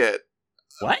dev kit?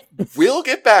 What? We'll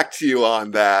get back to you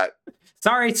on that.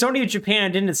 Sorry, Sony of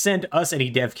Japan didn't send us any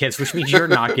dev kits, which means you're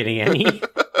not getting any.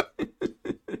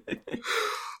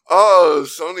 Oh,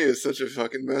 Sony is such a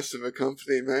fucking mess of a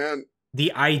company, man.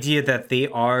 The idea that they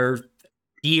are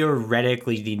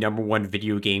theoretically the number 1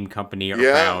 video game company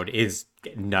around is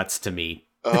nuts to me.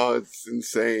 Oh, it's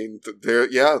insane.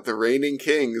 The reigning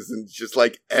kings, and just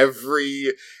like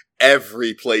every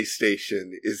PlayStation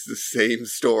is the same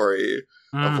story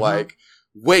of like,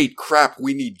 wait, crap,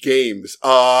 we need games.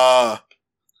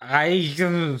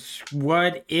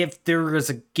 What if there was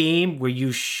a game where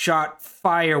you shot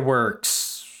fireworks?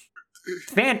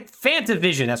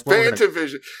 Fantavision. That's what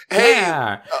Fantavision. Hey,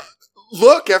 yeah.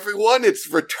 Look, everyone, it's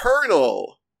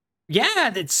Returnal.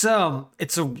 Yeah, it's a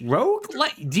rogue.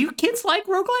 Do you kids like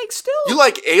roguelikes still? You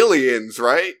like aliens,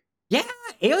 right? Yeah,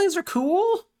 aliens are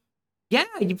cool. Yeah,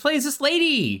 you play as this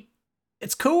lady.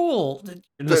 It's cool.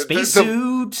 The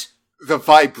spacesuit. The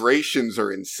vibrations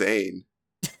are insane.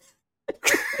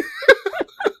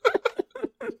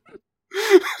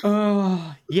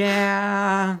 Oh,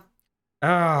 yeah.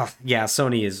 Yeah,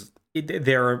 Sony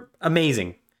they're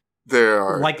amazing.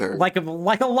 Like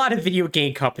a lot of video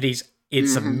game companies,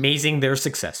 it's amazing they're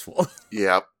successful.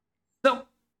 Yep. So,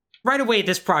 right away,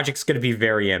 this project's going to be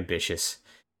very ambitious.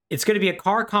 It's going to be a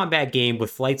car combat game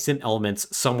with flight sim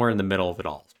elements somewhere in the middle of it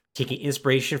all, taking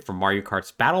inspiration from Mario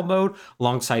Kart's battle mode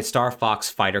alongside Star Fox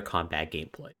fighter combat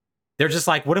gameplay. They're just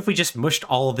like, what if we just mushed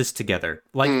all of this together?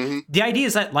 Like, the idea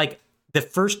is that, like, the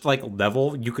first, like,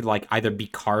 level, you could, like, either be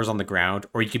cars on the ground,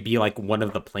 or you could be, like, one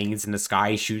of the planes in the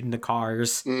sky shooting the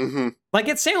cars. Like,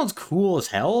 it sounds cool as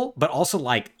hell, but also,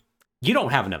 like, you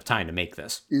don't have enough time to make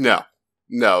this. No.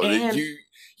 And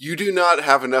you do not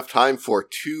have enough time for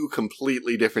two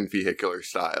completely different vehicular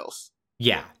styles.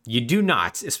 Yeah, you do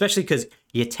not, especially because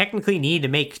you technically need to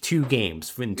make 2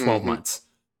 games in 12 months.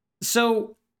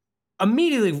 So,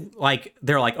 immediately, like,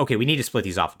 they're like, okay, we need to split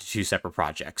these off into 2 separate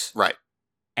projects. Right.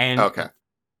 And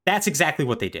that's exactly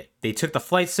what they did. They took the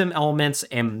flight sim elements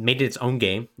and made it its own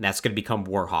game. And that's going to become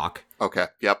Warhawk. Okay,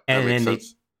 yep, that makes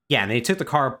sense. And they took the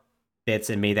car bits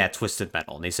and made that Twisted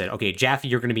Metal. And they said, okay, Jaffe,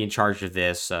 you're going to be in charge of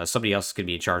this. Somebody else is going to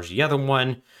be in charge of the other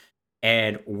one.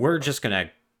 And we're just going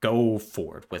to go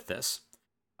forward with this.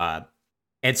 And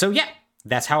so, yeah,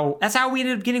 that's how we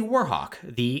ended up getting Warhawk,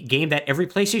 the game that every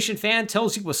PlayStation fan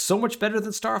tells you was so much better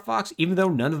than Star Fox, even though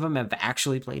none of them have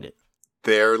actually played it.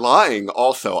 They're lying.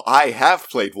 Also, I have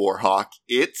played Warhawk.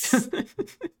 It's...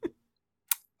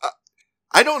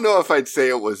 I don't know if I'd say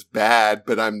it was bad,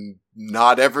 but I'm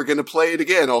not ever going to play it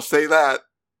again. I'll say that.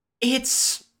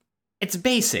 It's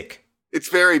basic. It's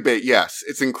very yes,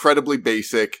 it's incredibly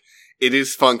basic. It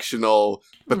is functional,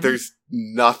 but there's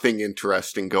nothing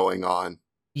interesting going on.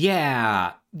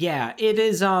 Yeah, it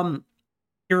is,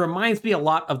 it reminds me a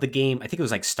lot of the game, I think it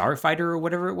was like Starfighter or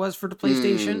whatever it was for the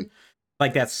PlayStation.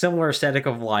 Like that similar aesthetic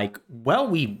of like, well,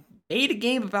 we made a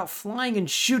game about flying and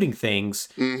shooting things.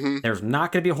 There's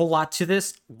not going to be a whole lot to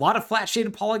this. A lot of flat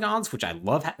shaded polygons, which I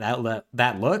love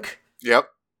that look. Yep.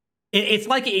 It's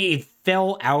like it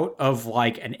fell out of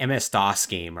like an MS-DOS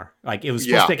game, or like it was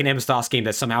supposed to make an MS-DOS game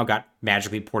that somehow got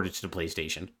magically ported to the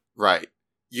PlayStation. Right.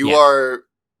 You are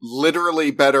literally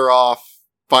better off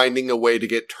finding a way to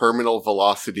get terminal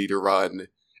velocity to run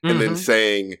and then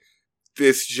saying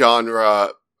this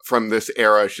genre from this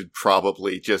era should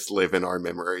probably just live in our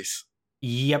memories.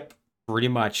 Yep, pretty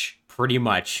much.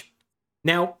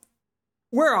 Now,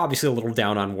 we're obviously a little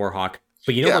down on Warhawk,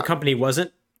 but you know what company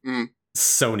wasn't?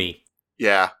 Sony.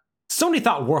 Yeah. Sony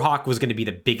thought Warhawk was going to be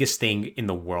the biggest thing in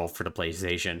the world for the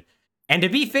PlayStation. And to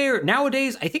be fair,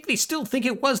 nowadays, I think they still think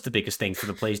it was the biggest thing for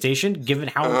the PlayStation, given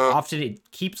how often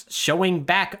it keeps showing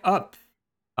back up.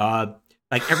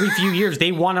 Like every few years,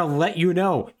 they want to let you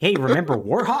know, hey, remember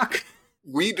Warhawk?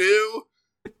 We do.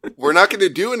 We're not going to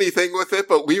do anything with it,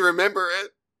 but we remember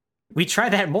it. We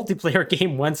tried that multiplayer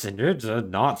game once and it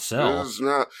did not sell.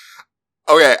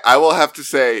 Okay, I will have to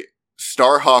say,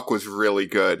 Starhawk was really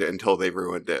good until they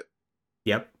ruined it.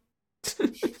 Yep.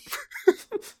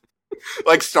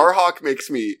 Like, Starhawk makes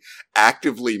me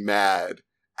actively mad.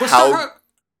 Was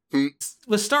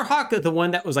Starhawk the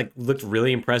one that was like looked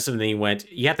really impressive and then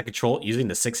you had to control it using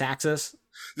the 6-axis?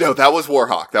 No, that was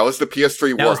Warhawk. That was the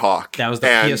PS3 Warhawk. That was the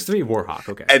PS3 Warhawk,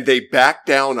 okay. And they backed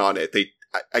down on it.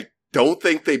 I don't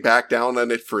think they backed down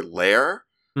on it for Lair,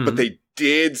 but they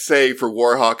did say for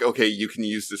Warhawk, okay, you can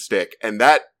use the stick. And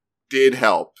that did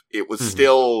help. It was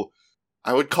still,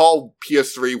 I would call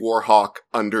PS3 Warhawk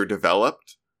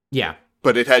underdeveloped. Yeah.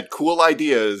 But it had cool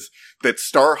ideas that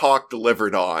Starhawk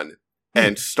delivered on,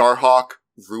 and Starhawk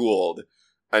ruled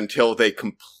until they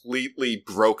completely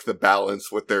broke the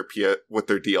balance with their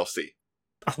DLC.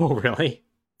 Oh, really?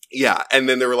 Yeah, and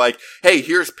then they were like, hey,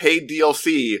 here's paid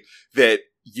DLC that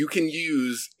you can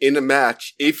use in a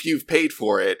match if you've paid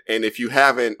for it, and if you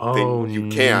haven't, then you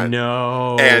can't.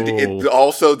 No. And it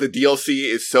also, the DLC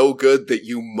is so good that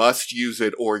you must use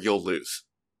it or you'll lose.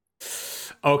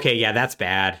 Okay, yeah, that's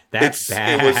bad. That's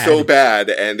bad. It was so bad,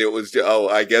 and it was,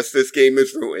 I guess this game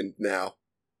is ruined now.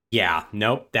 Yeah,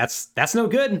 nope, that's no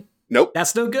good. Nope.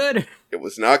 That's no good. It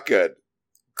was not good.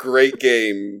 Great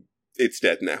game. It's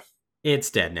dead now.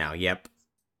 It's dead now, yep.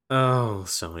 Oh,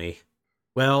 Sony.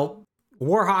 Well,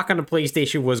 Warhawk on the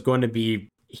PlayStation was going to be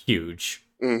huge.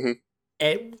 Mm-hmm.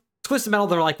 At Twisted Metal,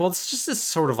 they're like, well, it's just this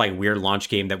sort of like weird launch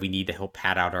game that we need to help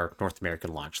pad out our North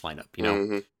American launch lineup, you know?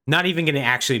 Mm-hmm. Not even going to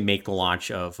actually make the launch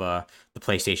of the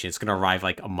PlayStation. It's going to arrive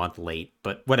like a month late,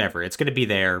 but whatever. It's going to be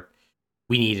there.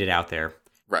 We need it out there.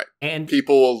 Right. And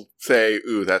people will say,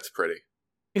 ooh, that's pretty.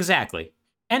 Exactly.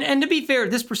 And to be fair,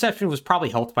 this perception was probably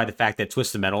helped by the fact that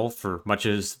Twisted Metal, for much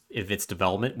of its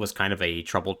development, was kind of a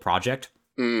troubled project.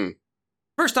 Mm.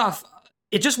 First off,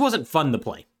 it just wasn't fun to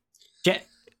play.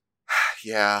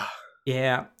 Yeah.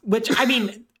 Yeah. Which, I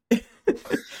mean,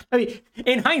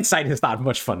 in hindsight, it's not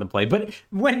much fun to play, but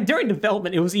during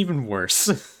development, it was even worse.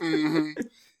 Mm-hmm.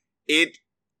 It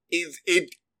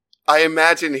I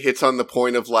imagine hits on the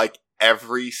point of like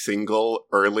every single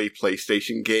early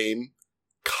PlayStation game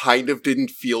kind of didn't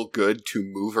feel good to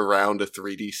move around a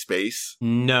 3D space.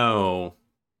 No,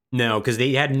 because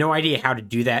they had no idea how to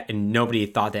do that, and nobody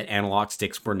thought that analog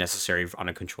sticks were necessary on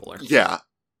a controller. Yeah.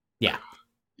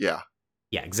 Yeah,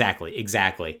 exactly.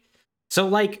 So,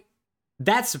 like,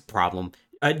 that's a problem.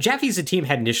 Jaffe's team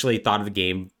had initially thought of the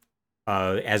game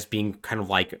as being kind of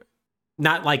like,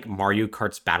 not like Mario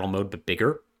Kart's battle mode, but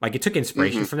bigger. Like, it took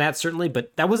inspiration from that, certainly,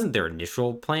 but that wasn't their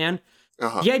initial plan.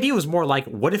 Uh-huh. The idea was more like,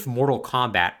 what if Mortal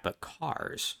Kombat, but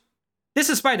cars? This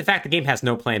is despite the fact the game has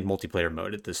no planned multiplayer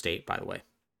mode at this state, by the way.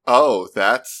 Oh,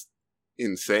 that's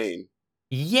insane.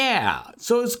 Yeah,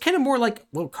 so it's kind of more like,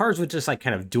 well, cars would just like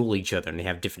kind of duel each other and they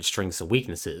have different strengths and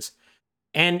weaknesses.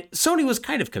 And Sony was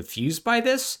kind of confused by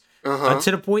this to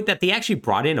the point that they actually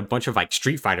brought in a bunch of like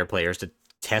Street Fighter players to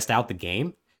test out the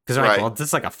game. Because they're like, well, this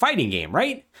is like a fighting game,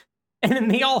 right? And then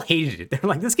they all hated it. They're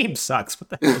like, this game sucks. What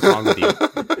the hell is wrong with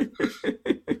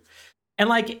you? And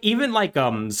like, even like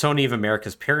Sony of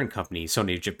America's parent company,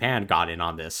 Sony of Japan, got in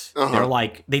on this. They're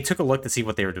like, they took a look to see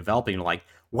what they were developing. And like,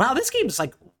 wow, this game is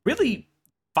like really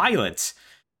violent.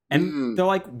 And they're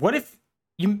like, what if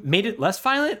you made it less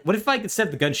violent? What if like instead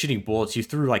of the gun shooting bullets, you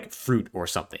threw like fruit or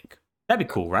something? That'd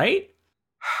be cool, right?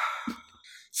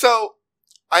 So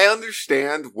I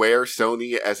understand where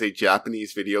Sony, as a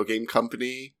Japanese video game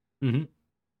company,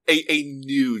 a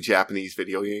new Japanese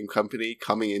video game company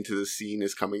coming into the scene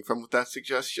is coming from with that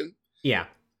suggestion. Yeah.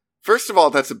 First of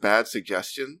all, that's a bad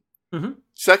suggestion.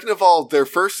 Second of all, their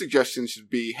first suggestion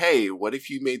should be, hey, what if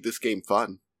you made this game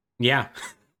fun? Yeah.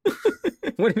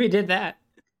 What if we did that?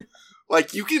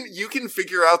 Like, you can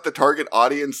figure out the target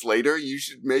audience later. You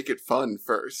should make it fun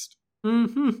first.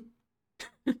 That'd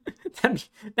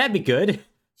be good.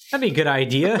 That'd be a good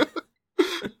idea.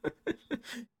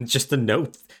 Just the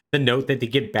note that they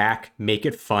get back, make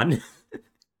it fun.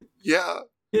 Yeah.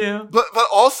 Yeah. But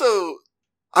also,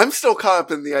 I'm still caught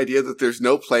up in the idea that there's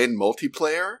no planned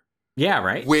multiplayer. Yeah,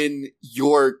 right. When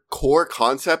your core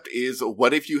concept is,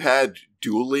 what if you had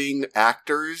dueling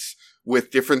actors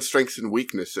with different strengths and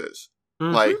weaknesses?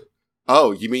 Like,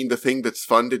 oh, you mean the thing that's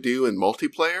fun to do in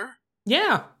multiplayer?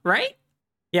 Yeah, right?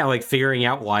 Yeah, like figuring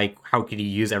out like how could you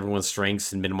use everyone's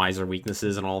strengths and minimize their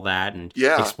weaknesses and all that and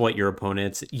exploit your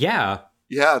opponents. Yeah.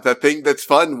 Yeah, that thing that's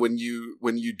fun when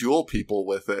you duel people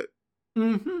with it.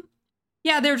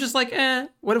 Yeah, they're just like,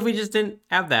 what if we just didn't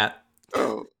have that?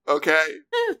 Oh, okay.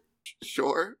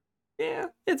 Sure. Yeah,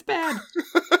 it's bad.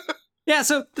 Yeah,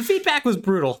 so the feedback was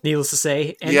brutal, needless to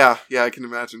say. And yeah, I can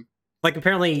imagine. Like,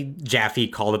 apparently, Jaffe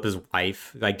called up his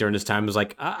wife, like, during this time, was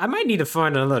like, I might need to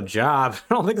find another job.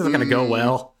 I don't think this is going to go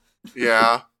well.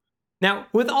 Yeah. Now,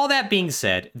 with all that being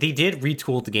said, they did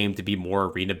retool the game to be more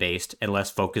arena-based and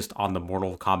less focused on the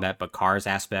Mortal Kombat but cars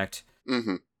aspect.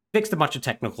 Fixed a bunch of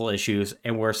technical issues,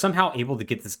 and were somehow able to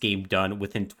get this game done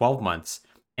within 12 months,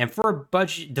 and for a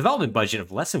development budget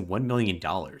of less than $1 million.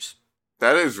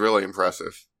 That is really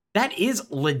impressive. That is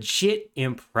legit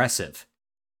impressive.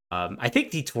 I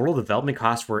think the total development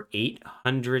costs were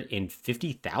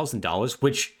 $850,000,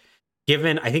 which,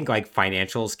 given, I think, like,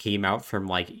 financials came out from,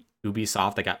 like,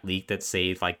 Ubisoft that got leaked that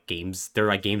say, like, they're,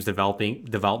 like, games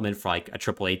development for, like, a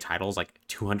AAA title is, like,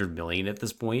 $200 million at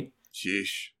this point.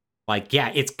 Sheesh. Like,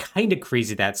 yeah, it's kind of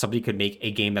crazy that somebody could make a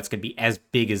game that's going to be as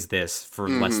big as this for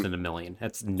less than $1 million.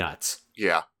 That's nuts.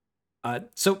 Yeah.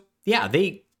 So, yeah,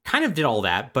 they kind of did all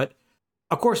that, but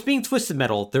of course, being Twisted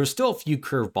Metal, there's still a few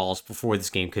curveballs before this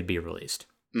game could be released.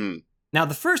 Now,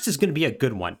 the first is going to be a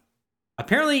good one.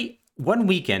 Apparently, one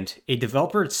weekend, a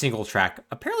developer at SingleTrack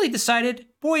apparently decided,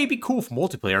 boy, it'd be cool if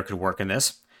multiplayer could work in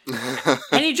this.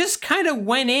 And he just kind of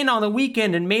went in on the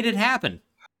weekend and made it happen.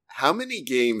 How many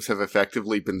games have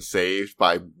effectively been saved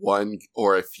by one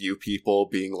or a few people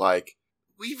being like,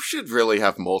 we should really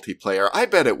have multiplayer? I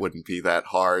bet it wouldn't be that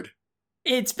hard.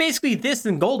 It's basically this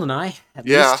and GoldenEye, at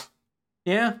least.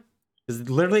 Yeah. Because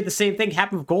literally the same thing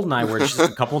happened with GoldenEye, where just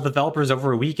a couple of developers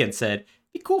over a weekend said,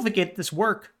 "It'd be cool if we get this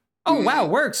work." Oh, wow,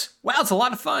 it works. Wow, it's a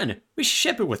lot of fun. We should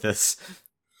ship it with us.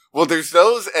 Well, there's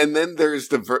those, and then there's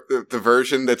the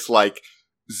version that's like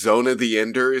Zone of the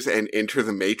Enders and Enter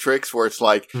the Matrix, where it's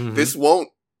like, this won't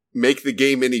make the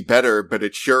game any better, but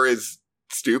it sure is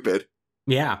stupid.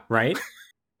 Yeah, right?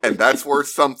 And that's worth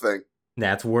something.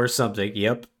 That's worth something,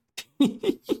 yep.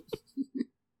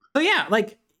 So yeah,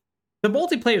 like, the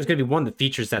multiplayer is going to be one of the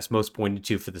features that's most pointed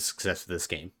to for the success of this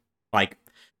game. Like,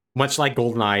 much like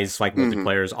GoldenEye's like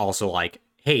multiplayer is also like,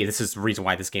 hey, this is the reason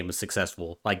why this game was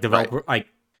successful. Like,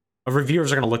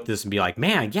 reviewers are going to look at this and be like,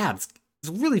 man, yeah, it's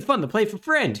really fun to play for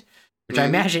friend. Which I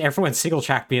imagine everyone's single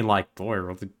track being like, boy,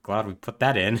 we're really glad we put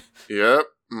that in. Yep.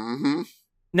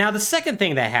 Now, the second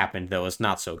thing that happened, though, is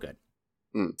not so good.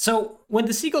 So, when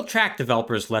the single track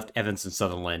developers left Evans and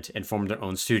Sutherland and formed their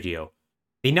own studio,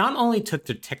 they not only took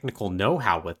their technical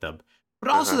know-how with them, but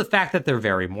also the fact that they're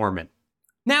very Mormon.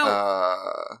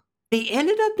 Now, they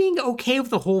ended up being okay with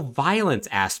the whole violence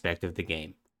aspect of the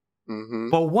game.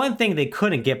 But one thing they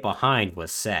couldn't get behind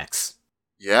was sex.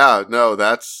 Yeah, no,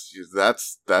 that's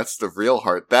the real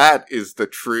heart. That is the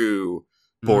true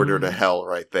border to hell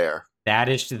right there. That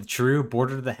is the true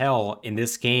border to hell in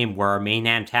this game, where our main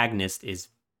antagonist is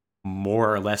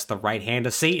more or less the right hand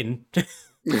of Satan.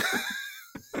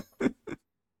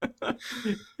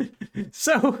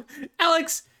 So,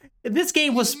 Alex, this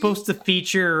game was supposed to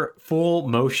feature full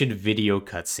motion video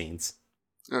cutscenes.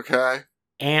 Okay.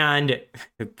 And,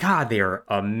 God, they are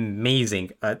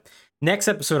amazing. Next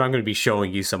episode, I'm going to be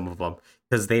showing you some of them,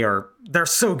 because they're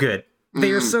so good.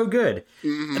 They are so good.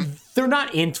 They're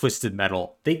not in Twisted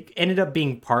Metal. They ended up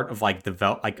being part of like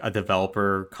a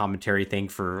developer commentary thing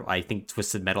for, I think,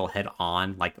 Twisted Metal Head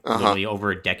On, like literally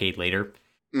over a decade later.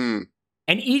 And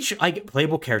each like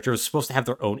playable character was supposed to have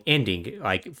their own ending,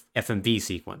 like FMV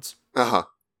sequence.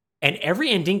 And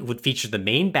every ending would feature the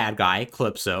main bad guy,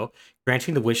 Calypso,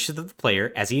 granting the wishes of the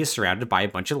player as he is surrounded by a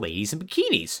bunch of ladies in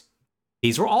bikinis.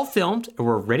 These were all filmed and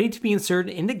were ready to be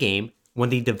inserted in the game when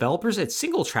the developers at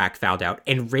Single Track found out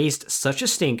and raised such a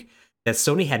stink that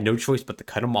Sony had no choice but to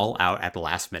cut them all out at the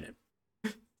last minute.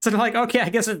 So they're like, okay, I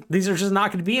guess these are just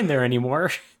not going to be in there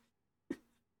anymore.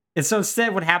 And so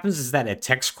instead, what happens is that a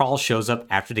text crawl shows up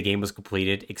after the game was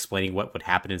completed, explaining what would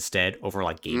happen instead over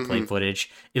like gameplay footage.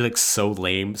 It looks so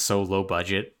lame, so low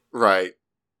budget. Right.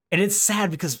 And it's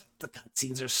sad because the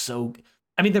cutscenes are so...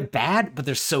 I mean, they're bad, but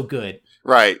they're so good.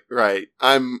 Right.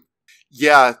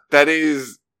 Yeah, that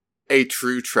is a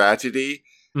true tragedy.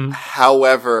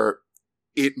 However,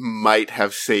 it might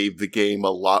have saved the game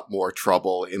a lot more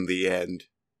trouble in the end.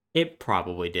 It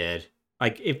probably did.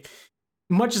 Like,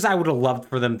 much as I would have loved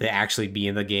for them to actually be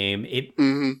in the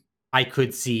game, I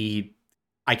could see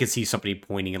somebody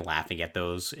pointing and laughing at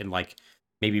those and like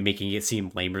maybe making it seem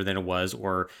lamer than it was,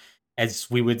 or as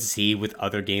we would see with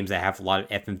other games that have a lot of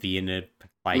FMV in it,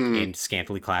 like and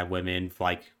scantily clad women,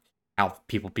 like how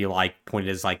people be like pointed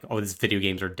as like, oh, these video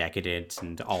games are decadent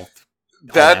and all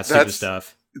that stupid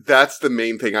stuff. That's the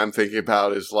main thing I'm thinking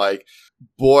about is like,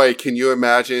 boy, can you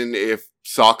imagine if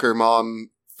Soccer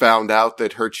Mom found out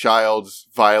that her child's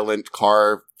violent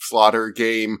car slaughter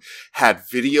game had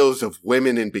videos of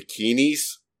women in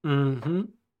bikinis?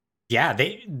 Yeah,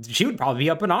 she would probably be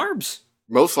up in arms.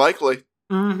 Most likely.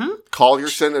 Call your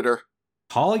senator.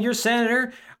 Call your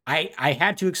senator. I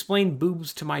had to explain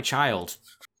boobs to my child.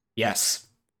 Yes.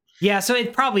 Yeah, so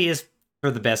it probably is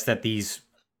for the best that these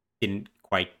didn't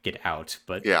quite get out,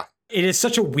 but yeah, it is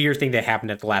such a weird thing that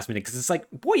happened at the last minute, because it's like,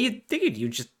 boy, you figured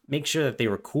you'd just make sure that they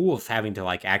were cool with having to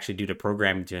like actually do the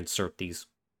programming to insert these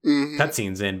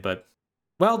cutscenes in, but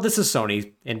well, this is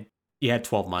Sony, and you had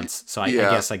 12 months, so I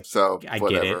guess like I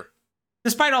get it.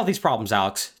 Despite all these problems,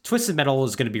 Alex, Twisted Metal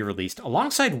is going to be released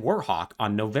alongside Warhawk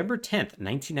on November 10th,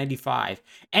 1995,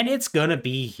 and it's going to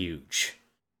be huge.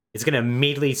 It's going to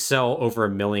immediately sell over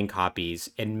 1 million copies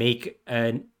and make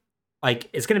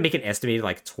it's going to make an estimated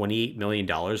like $28 million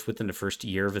within the first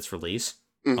year of its release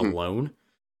alone,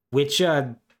 which,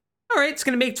 all right, it's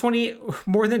going to make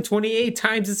more than 28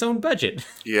 times its own budget.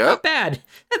 Yeah. Not bad.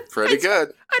 Pretty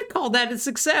good. I'd call that a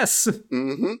success.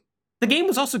 The game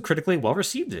was also critically well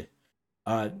received,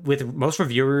 with most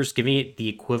reviewers giving it the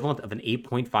equivalent of an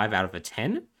 8.5 out of a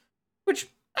 10, which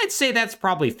I'd say that's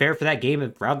probably fair for that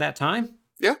game around that time.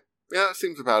 Yeah, it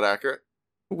seems about accurate.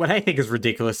 What I think is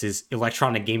ridiculous is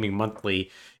Electronic Gaming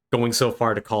Monthly going so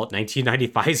far to call it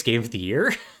 1995's Game of the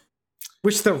Year,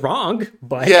 which they're wrong,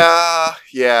 but...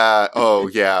 Yeah. Oh,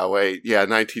 yeah, wait. Yeah,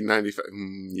 1995.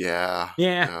 Yeah.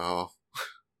 No.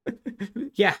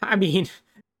 Yeah, I mean,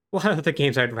 a lot of the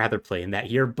games I'd rather play in that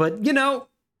year, but,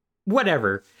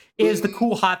 whatever. is the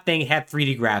cool hot thing, had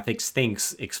 3D graphics,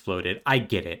 things exploded. I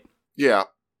get it. Yeah.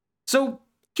 So,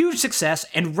 huge success,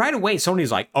 and right away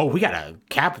Sony's like, oh, we gotta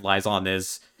capitalize on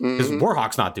this, because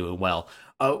Warhawk's not doing well.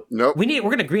 Nope. We're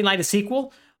gonna greenlight a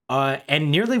sequel,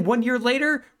 and nearly 1 year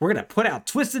later, we're gonna put out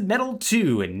Twisted Metal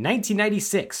 2 in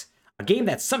 1996, a game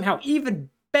that's somehow even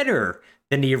better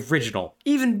than the original,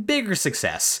 even bigger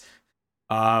success.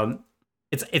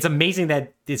 It's amazing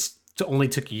that this only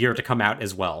took a year to come out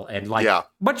as well, and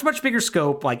much bigger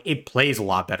scope. Like, it plays a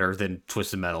lot better than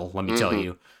Twisted Metal, let me tell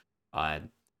you.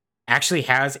 Actually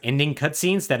has ending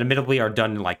cutscenes that admittedly are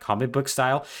done in like comic book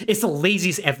style. It's the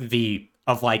laziest FV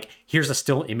of like, here's a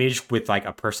still image with like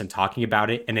a person talking about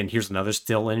it, and then here's another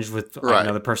still image with like,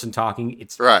 another person talking.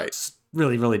 It's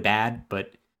really, really bad,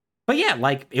 but yeah,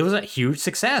 like, it was a huge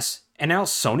success, and now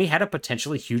Sony had a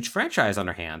potentially huge franchise on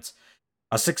their hands.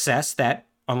 A success that,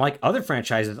 unlike other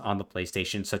franchises on the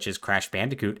PlayStation, such as Crash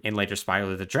Bandicoot and later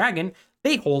Spyro the Dragon,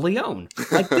 they wholly own.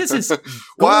 Like, this is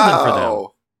golden for them.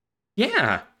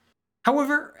 Yeah.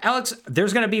 However, Alex,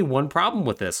 there's going to be one problem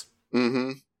with this.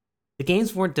 The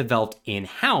games weren't developed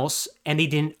in-house, and they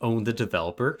didn't own the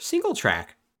developer Single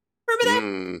Track. Remember that?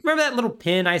 Remember that little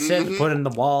pin I said to put in the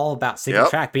wall about Single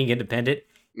Track being independent?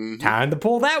 Time to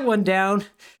pull that one down.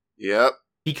 Yep.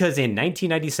 Because in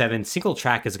 1997, Single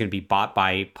Track is going to be bought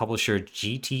by publisher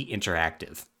GT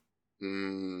Interactive.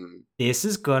 This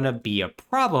is going to be a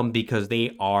problem because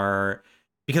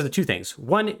because of two things.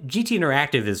 One, GT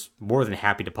Interactive is more than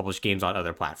happy to publish games on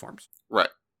other platforms. Right.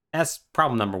 That's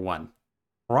problem number one.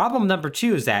 Problem number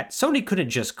two is that Sony couldn't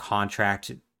just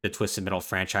contract the Twisted Metal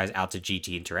franchise out to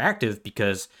GT Interactive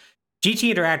because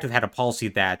GT Interactive had a policy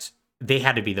that they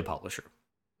had to be the publisher.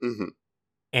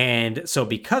 And so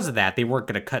because of that, they weren't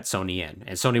going to cut Sony in,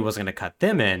 and Sony wasn't going to cut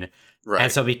them in. Right.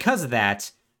 And so because of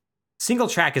that, Single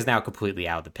Track is now completely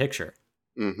out of the picture.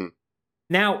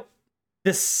 Now,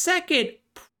 the second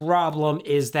problem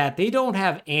is that they don't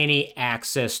have any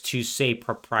access to, say,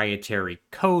 proprietary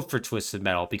code for Twisted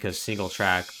Metal because Single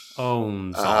Track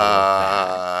owns all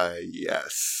of that.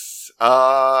 Yes.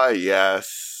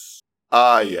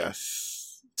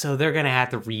 So they're going to have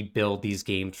to rebuild these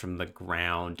games from the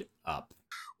ground up.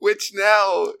 Which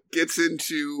now gets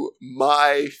into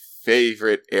my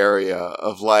favorite area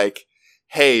of like,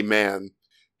 hey man,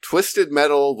 Twisted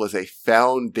Metal was a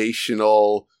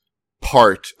foundational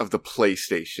part of the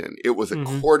PlayStation. It was a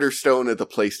cornerstone of the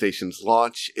PlayStation's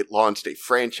launch. It launched a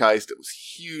franchise that was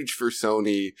huge for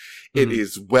Sony. It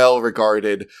is well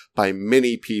regarded by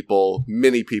many people.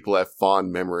 Many people have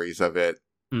fond memories of it.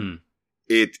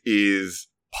 It is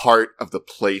part of the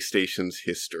PlayStation's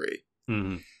history.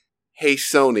 Hey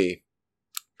Sony,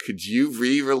 could you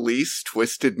re-release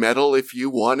Twisted Metal if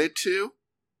you wanted to?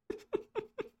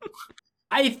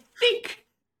 I think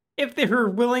if they were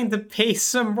willing to pay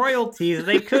some royalties,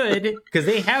 they could, because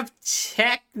they have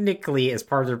technically, as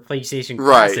part of their PlayStation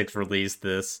Classics, released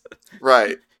this.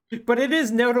 Right. But it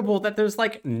is notable that there's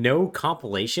like no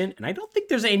compilation, and I don't think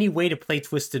there's any way to play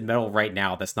Twisted Metal right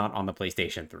now that's not on the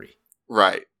PlayStation 3.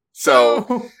 Right.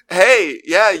 So, hey,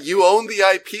 yeah, you own the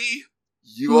IP.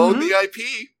 You own the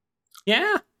IP.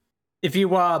 Yeah. If you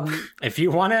want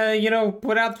to,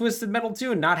 put out Twisted Metal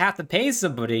 2 and not have to pay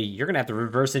somebody, you're going to have to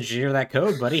reverse engineer that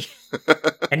code, buddy.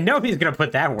 And nobody's going to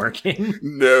put that work in.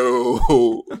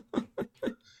 No.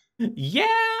 Yeah,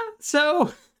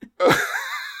 so...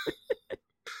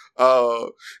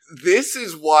 This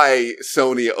is why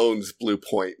Sony owns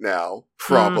Bluepoint now,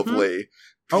 probably.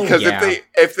 Because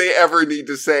if they ever need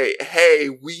to say, hey,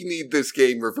 we need this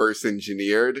game reverse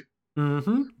engineered,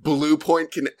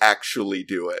 Bluepoint can actually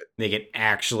do it. They can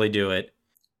actually do it.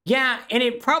 Yeah, and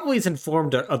it probably has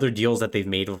informed other deals that they've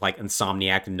made with like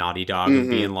Insomniac and Naughty Dog of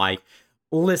being like,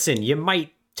 listen, you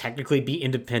might technically be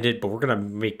independent, but we're going to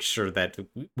make sure that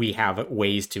we have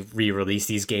ways to re-release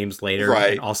these games later.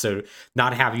 Right. And also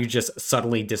not have you just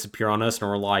suddenly disappear on us and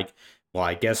we're like, well,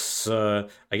 I guess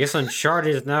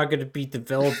Uncharted is now going to be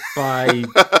developed by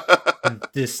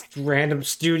this random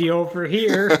studio over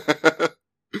here.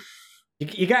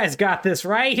 You guys got this,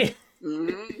 right?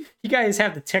 You guys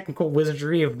have the technical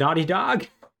wizardry of Naughty Dog?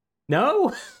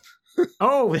 No?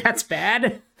 Oh, that's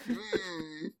bad.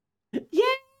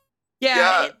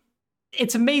 Yeah.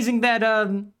 It's amazing that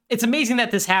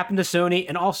this happened to Sony,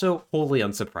 and also wholly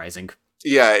unsurprising.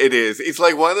 Yeah, it is. It's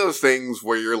like one of those things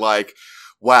where you're like,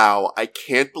 wow, I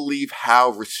can't believe how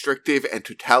restrictive and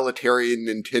totalitarian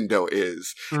Nintendo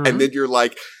is. And then you're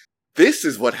like, this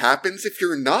is what happens if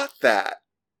you're not that.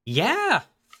 Yeah.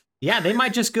 Yeah, they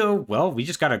might just go, well, we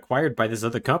just got acquired by this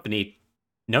other company.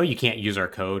 No, you can't use our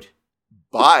code.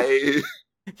 Bye.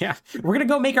 Yeah, we're gonna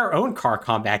go make our own car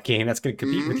combat game that's gonna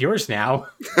compete with yours now.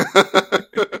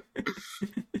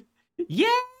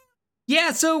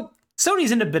 Yeah. So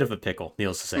Sony's in a bit of a pickle,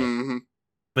 needless to say.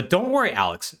 But don't worry,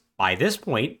 Alex. By this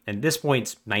point, and this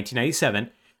point's 1997,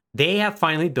 they have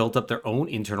finally built up their own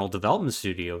internal development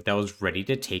studio that was ready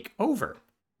to take over.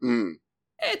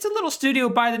 It's a little studio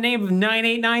by the name of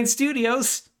 989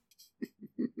 Studios.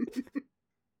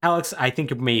 Alex, I think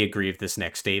you may agree with this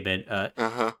next statement.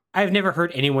 I've never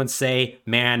heard anyone say,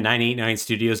 man, 989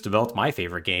 Studios developed my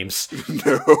favorite games.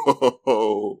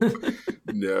 No.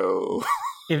 No.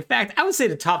 In fact, I would say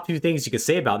the top two things you could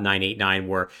say about 989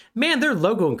 were, man, their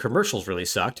logo and commercials really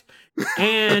sucked.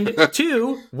 And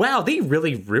two, wow, they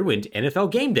really ruined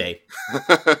NFL Game Day.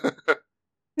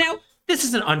 Now, this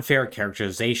is an unfair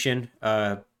characterization,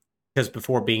 because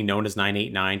before being known as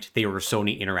 989, they were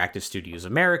Sony Interactive Studios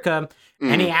America,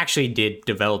 and they actually did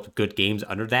develop good games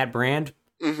under that brand.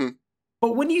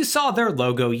 But when you saw their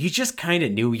logo, you just kind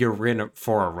of knew you were in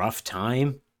for a rough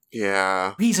time.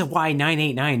 Yeah. Reason why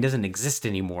 989 doesn't exist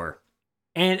anymore.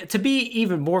 And to be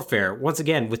even more fair, once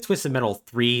again, with Twisted Metal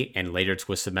 3 and later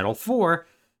Twisted Metal 4,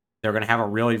 they're going to have a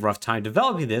really rough time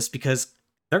developing this because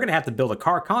they're going to have to build a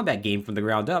car combat game from the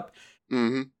ground up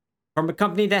from a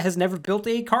company that has never built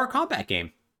a car combat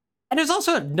game. And there's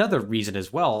also another reason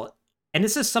as well, and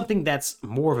this is something that's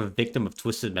more of a victim of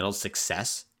Twisted Metal's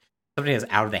success, something that's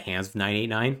out of the hands of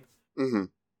 989.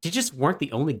 They just weren't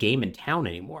the only game in town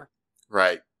anymore.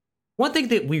 Right. One thing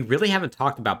that we really haven't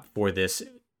talked about before this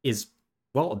is,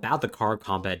 well, about the car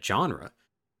combat genre.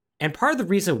 And part of the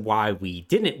reason why we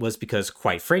didn't was because,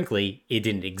 quite frankly, it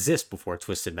didn't exist before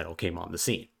Twisted Metal came on the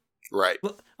scene. Right.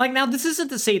 Like, now, this isn't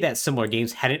to say that similar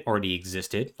games hadn't already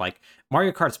existed. Like,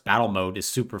 Mario Kart's battle mode is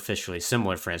superficially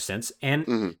similar, for instance,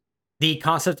 and the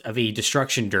concept of a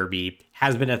destruction derby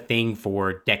has been a thing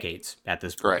for decades at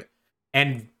this point. Right.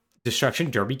 And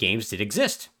destruction derby games did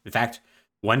exist. In fact,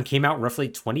 one came out roughly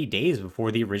 20 days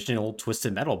before the original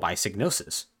Twisted Metal by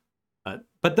Psygnosis.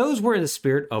 But those were in the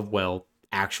spirit of, well,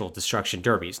 actual destruction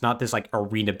derbies, not this like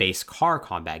arena-based car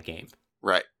combat game.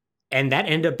 Right. And that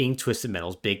ended up being Twisted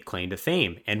Metal's big claim to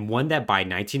fame, and one that by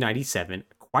 1997,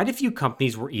 quite a few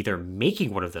companies were either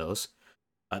making one of those,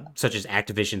 such as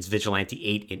Activision's Vigilante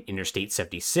 8 and Interstate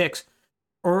 76,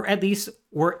 or at least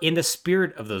were in the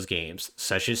spirit of those games,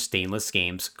 such as Stainless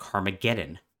Games'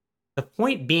 Carmageddon. The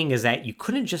point being is that you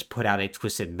couldn't just put out a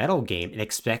Twisted Metal game and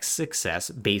expect success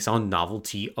based on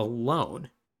novelty alone,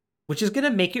 which is going to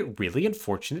make it really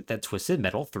unfortunate that Twisted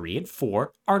Metal 3 and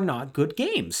 4 are not good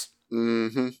games.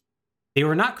 They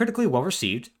were not critically well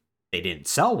received. They didn't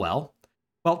sell well.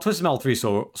 Well, Twisted Metal 3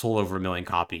 sold over 1 million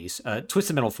copies.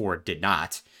 Twisted Metal 4 did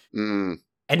not. And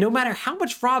no matter how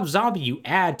much Rob Zombie you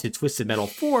add to Twisted Metal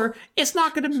 4, it's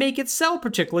not going to make it sell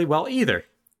particularly well either.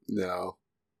 No.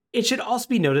 It should also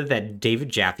be noted that David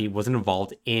Jaffe wasn't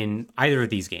involved in either of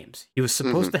these games. He was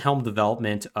supposed to helm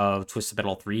development of Twisted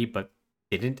Metal 3, but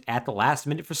didn't at the last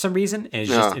minute for some reason, and is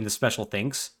just in the special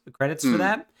thanks credits for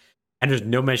that. And there's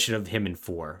no mention of him in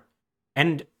 4.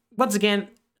 And once again,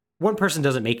 one person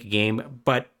doesn't make a game,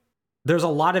 but there's a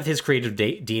lot of his creative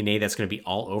DNA that's going to be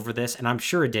all over this, and I'm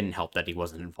sure it didn't help that he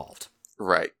wasn't involved.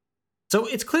 Right. So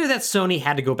it's clear that Sony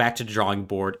had to go back to the drawing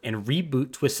board and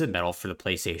reboot Twisted Metal for the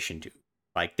PlayStation 2.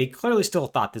 Like, they clearly still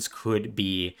thought this could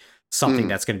be something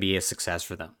that's going to be a success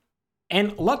for them.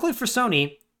 And luckily for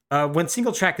Sony, when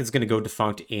Single Track is going to go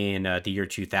defunct in the year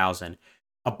 2000,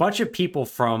 a bunch of people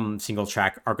from Single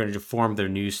Track are going to form a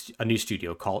new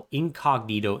studio called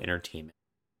Incognito Entertainment.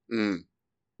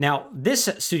 Now, this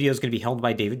studio is going to be held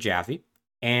by David Jaffe,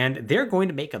 and they're going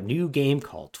to make a new game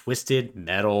called Twisted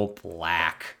Metal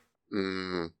Black.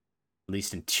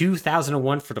 Released in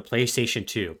 2001 for the PlayStation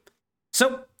 2.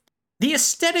 So, the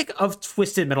aesthetic of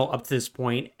Twisted Metal up to this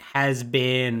point has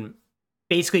been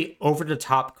basically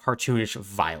over-the-top cartoonish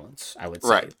violence, I would say.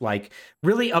 Right. Like,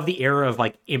 really of the era of,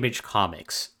 like, Image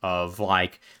Comics, of,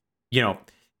 like, you know,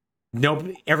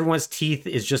 no, everyone's teeth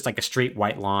is just, like, a straight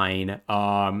white line,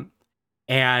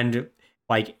 and,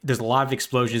 like, there's a lot of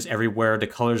explosions everywhere, the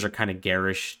colors are kind of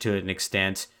garish to an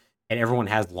extent, and everyone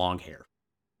has long hair.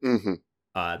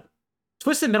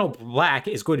 Twisted Metal Black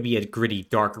is going to be a gritty,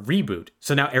 dark reboot.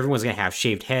 So now everyone's going to have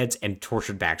shaved heads and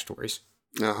tortured backstories.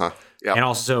 Yep. And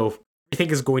also, everything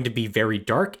is going to be very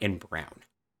dark and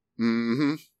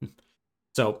brown.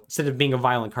 So instead of being a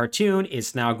violent cartoon,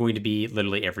 it's now going to be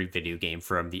literally every video game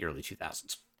from the early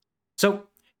 2000s. So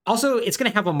also, it's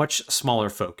going to have a much smaller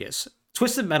focus.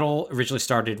 Twisted Metal originally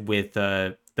started with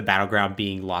the battleground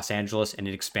being Los Angeles, and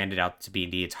it expanded out to be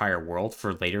the entire world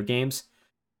for later games.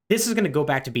 This is going to go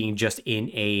back to being just in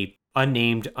a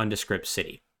unnamed, undescript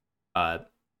city.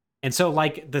 And so,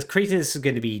 like, the craziness is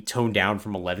going to be toned down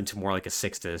from 11 to more like a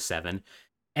 6 to a 7.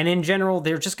 And in general,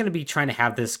 they're just going to be trying to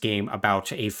have this game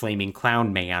about a flaming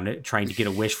clown man trying to get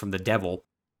a wish from the devil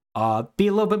be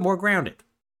a little bit more grounded.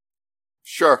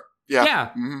 Sure. Yeah. Yeah.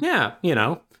 Mm-hmm. Yeah. You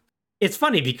know, it's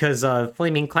funny because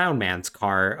Flaming Clown Man's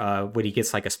car, when he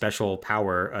gets like a special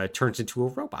power, turns into a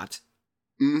robot,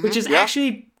 which is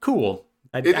actually cool.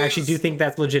 I actually do think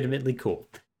that's legitimately cool.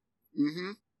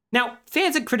 Mm-hmm. Now,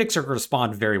 fans and critics are going to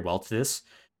respond very well to this.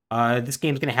 This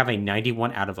game's going to have a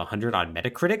 91 out of 100 on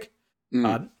Metacritic.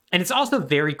 And it's also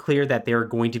very clear that they're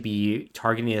going to be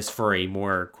targeting this for a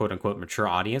more quote-unquote mature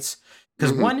audience.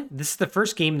 Because one, this is the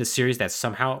first game in the series that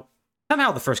somehow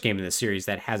the first game in the series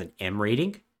that has an M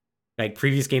rating. Like,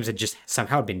 previous games had just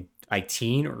somehow been like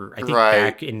teen, or I think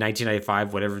back in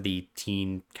 1995, whatever the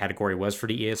teen category was for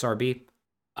the ESRB.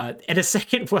 And a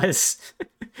second was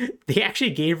they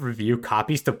actually gave review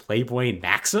copies to Playboy and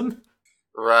Maxim.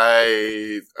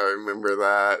 Right. I remember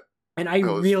that. And I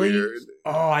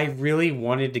really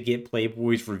wanted to get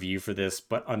Playboy's review for this,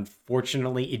 but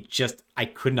unfortunately I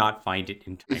could not find it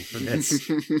in time for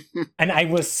this. And I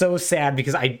was so sad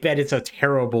because I bet it's a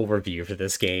terrible review for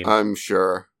this game. I'm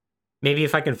sure. Maybe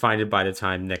if I can find it by the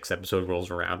time next episode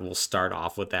rolls around, we'll start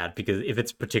off with that, because if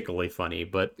it's particularly funny.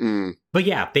 But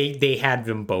yeah, they had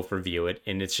them both review it,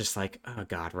 and it's just like, oh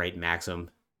god, right,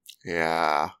 Maxim.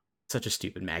 Yeah. Such a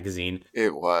stupid magazine.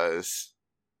 It was.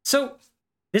 So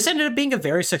this ended up being a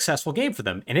very successful game for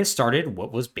them, and it started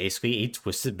what was basically a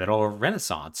Twisted Metal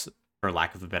renaissance, for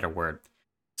lack of a better word.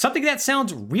 Something that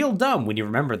sounds real dumb when you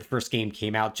remember the first game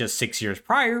came out just 6 years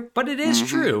prior, but it is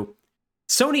true.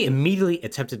 Sony immediately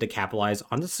attempted to capitalize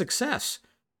on the success,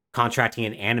 contracting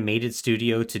an animated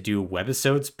studio to do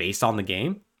webisodes based on the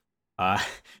game,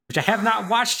 which I have not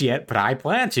watched yet, but I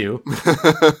plan to.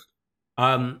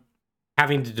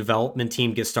 Having the development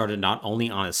team get started not only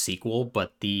on a sequel,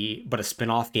 but a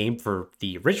spin-off game for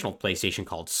the original PlayStation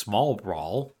called Small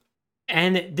Brawl.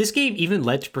 And this game even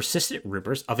led to persistent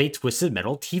rumors of a Twisted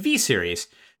Metal TV series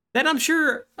that I'm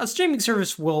sure a streaming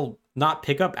service will not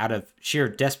pick up out of sheer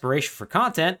desperation for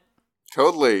content.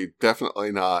 Totally.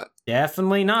 Definitely not.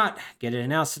 Definitely not. Get it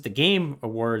announced at the Game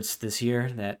Awards this year.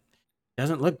 That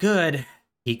doesn't look good.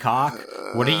 Peacock,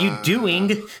 what are you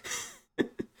doing?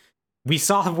 We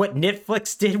saw what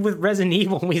Netflix did with Resident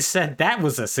Evil, and we said that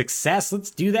was a success.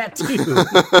 Let's do that too.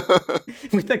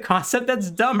 With a concept that's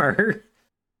dumber.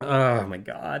 Oh my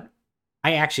god.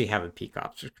 I actually have a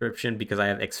Peacock subscription because I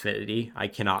have Xfinity. I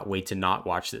cannot wait to not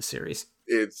watch this series.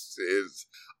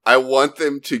 I want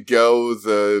them to go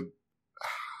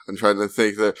I'm trying to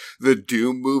think, the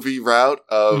Doom movie route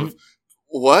of,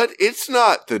 what? It's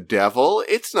not the devil.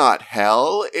 It's not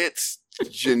hell. It's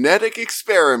genetic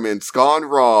experiments gone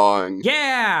wrong.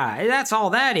 Yeah, that's all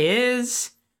that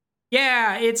is.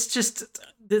 Yeah, it's just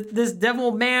this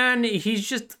devil man,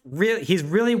 he's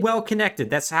really well connected.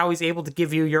 That's how he's able to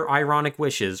give you your ironic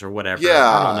wishes or whatever. Yeah,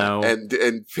 I don't know.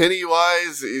 And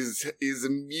Pennywise is a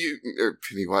mutant, or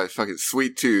Pennywise, fucking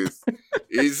Sweet Tooth.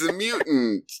 He's a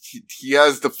mutant. He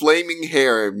has the flaming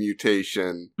hair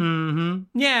mutation.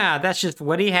 Yeah, that's just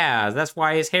what he has. That's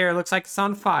why his hair looks like it's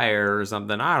on fire or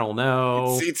something. I don't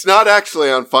know. It's not actually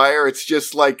on fire. It's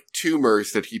just like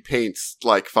tumors that he paints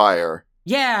like fire.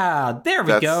 Yeah, there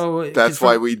we go. That's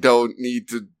why we don't need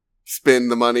to spend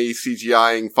the money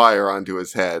CGIing fire onto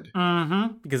his head.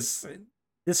 Because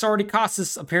this already cost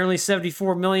us apparently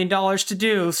 $74 million to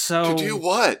do, so... To do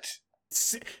what?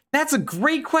 That's a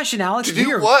great question, Alex. To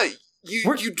do what?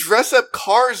 You dress up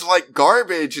cars like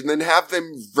garbage and then have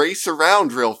them race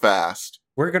around real fast.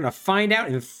 We're gonna find out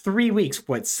in 3 weeks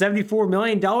what $74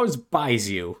 million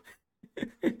buys you.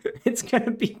 It's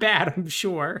gonna be bad, I'm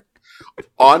sure.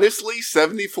 Honestly,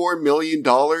 $74 million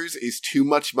is too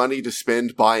much money to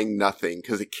spend buying nothing,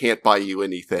 because it can't buy you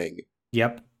anything.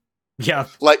 Yep.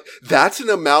 Like, that's an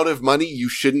amount of money you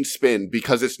shouldn't spend,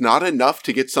 because it's not enough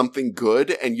to get something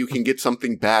good, and you can get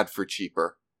something bad for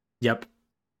cheaper. Yep.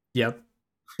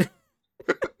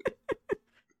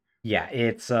 Yeah,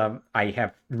 it's, I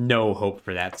have no hope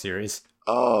for that series.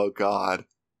 Oh, God.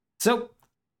 So...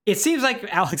 it seems like,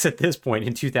 Alex, at this point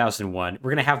in 2001,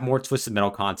 we're going to have more Twisted Metal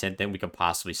content than we can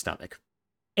possibly stomach.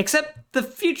 Except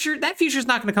that future's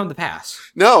not going to come to pass.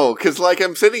 No, because, like,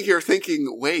 I'm sitting here thinking,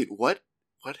 wait, what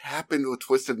happened with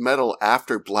Twisted Metal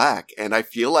after Black? And I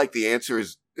feel like the answer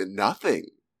is nothing.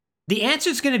 The answer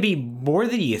is going to be more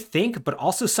than you think, but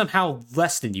also somehow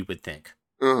less than you would think.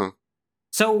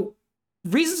 So,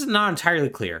 reasons are not entirely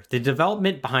clear. The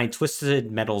development behind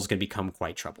Twisted Metal is going to become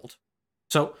quite troubled.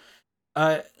 So...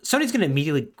 Sony's going to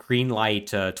immediately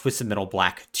greenlight Twisted Metal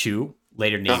Black 2,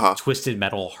 later named Twisted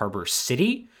Metal Harbor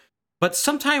City. But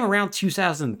sometime around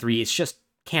 2003, it's just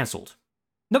canceled.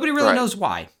 Nobody really knows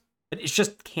why, but it's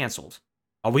just canceled.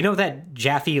 We know that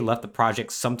Jaffe left the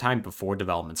project sometime before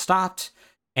development stopped,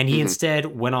 and he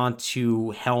instead went on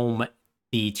to helm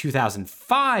the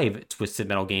 2005 Twisted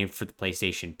Metal game for the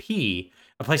PlayStation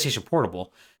a PlayStation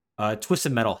Portable,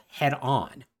 Twisted Metal Head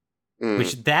On,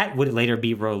 which that would later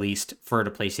be released for the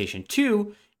PlayStation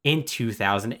 2 in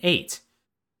 2008.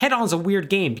 Head On is a weird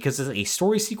game because it's a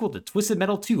story sequel to Twisted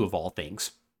Metal 2 of all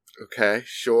things. Okay,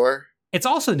 sure. It's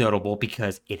also notable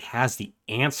because it has the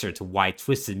answer to why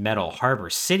Twisted Metal Harbor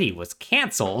City was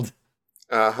canceled.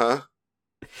 Uh-huh.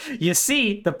 You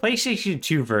see, the PlayStation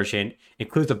 2 version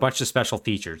includes a bunch of special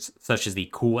features, such as the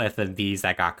cool FMVs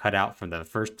that got cut out from the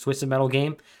first Twisted Metal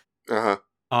game. Uh-huh.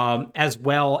 As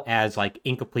well as like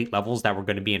incomplete levels that were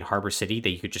going to be in Harbor City that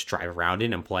you could just drive around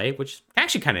in and play, which is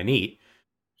actually kind of neat.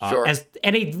 Sure.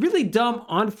 And a really dumb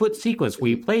on-foot sequence where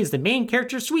he plays the main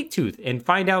character Sweet Tooth and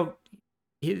find out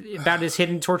about his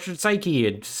hidden tortured psyche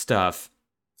and stuff.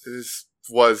 This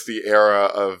was the era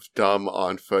of dumb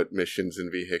on-foot missions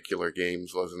in vehicular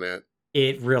games, wasn't it?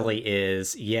 It really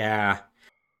is, yeah.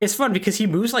 It's fun because he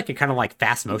moves like a kind of like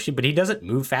fast motion, but he doesn't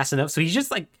move fast enough, so he's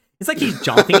just like, it's like he's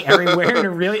jumping everywhere in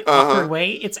a really awkward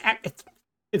way. It's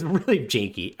really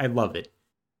janky. I love it.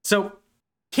 So,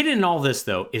 hidden in all this,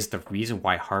 though, is the reason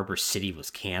why Harbor City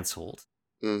was canceled.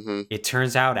 Mm-hmm. It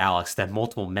turns out, Alex, that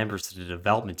multiple members of the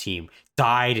development team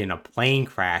died in a plane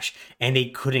crash, and they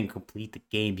couldn't complete the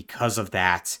game because of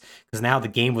that. Because now the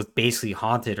game was basically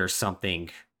haunted or something.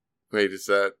 Wait, is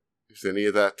any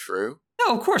of that true?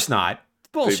 No, of course not. It's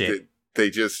bullshit. They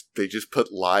just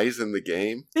put lies in the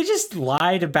game. They just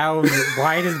lied about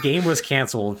why this game was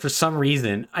canceled for some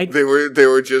reason. They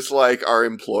were just like, our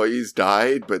employees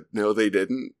died, but no, they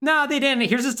didn't. No, they didn't.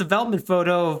 Here's this development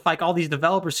photo of like all these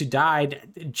developers who died.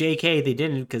 JK, they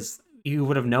didn't, because you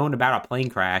would have known about a plane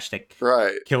crash that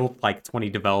killed like 20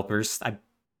 developers. I'm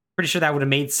pretty sure that would have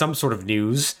made some sort of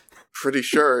news. Pretty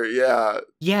sure, yeah.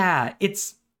 Yeah,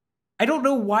 I don't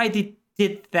know why they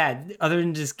did that other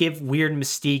than just give weird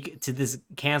mystique to this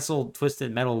canceled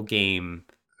Twisted Metal game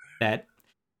that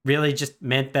really just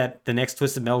meant that the next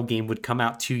Twisted Metal game would come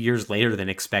out 2 years later than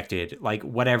expected. Like,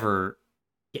 whatever.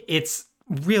 It's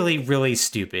really, really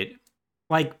stupid.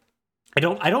 Like, I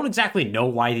don't exactly know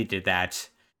why they did that.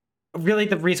 Really,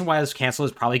 the reason why it was canceled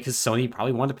is probably because Sony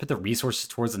probably wanted to put the resources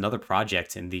towards another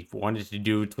project, and they wanted to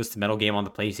do a Twisted Metal game on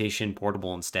the PlayStation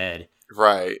Portable instead.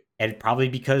 Right. And probably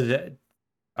because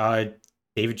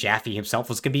David Jaffe himself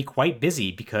was going to be quite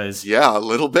busy because... Yeah, a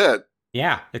little bit.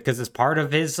 Yeah, because as part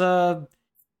of his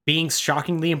being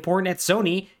shockingly important at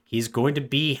Sony, he's going to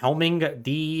be helming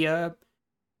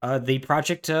the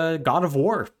project God of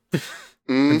War.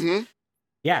 Mm-hmm.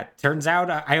 Yeah, turns out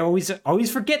I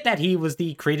always forget that he was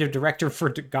the creative director for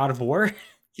God of War.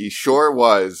 He sure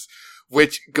was.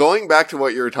 Which, going back to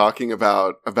what you were talking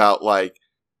about like,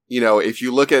 you know, if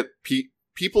you look at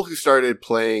people who started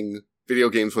playing video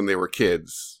games when they were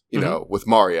kids, you know, with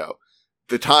Mario,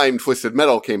 the time Twisted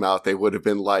Metal came out, they would have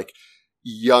been like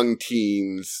young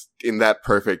teens in that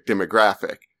perfect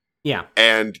demographic. Yeah.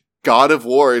 And God of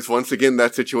War is once again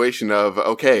that situation of,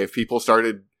 okay, if people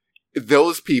started,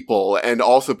 those people, and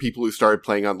also people who started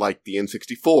playing on like the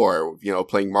N64, you know,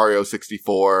 playing Mario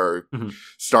 64 or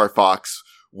Star Fox,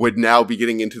 would now be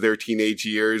getting into their teenage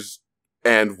years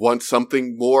and want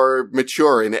something more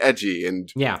mature and edgy. And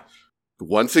yeah.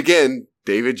 Once again,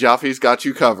 David Jaffe's got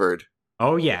you covered.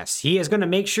 Oh, yes. He is going to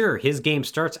make sure his game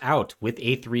starts out with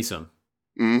a threesome.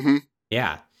 Mm-hmm.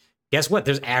 Yeah. Guess what?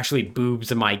 There's actually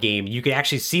boobs in my game. You can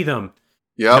actually see them.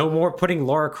 Yep. No more putting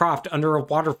Lara Croft under a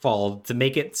waterfall to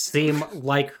make it seem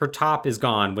like her top is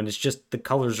gone when it's just the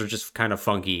colors are just kind of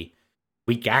funky.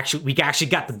 We actually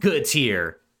got the goods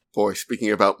here. Boy,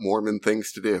 speaking about Mormon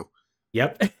things to do.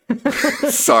 Yep.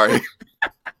 Sorry.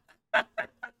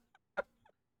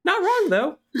 Not wrong,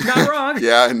 though. Not wrong.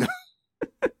 Yeah, I know.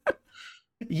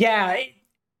 Yeah.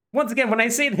 Once again, when I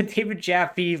say that David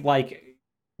Jaffe, like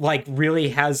really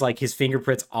has, like, his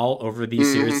fingerprints all over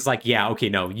these series, it's like, yeah, okay,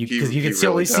 no. Because you can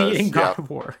still really see it in God of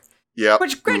War. Yeah.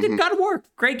 Which, granted, God of War,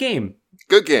 great game.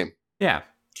 Good game. Yeah.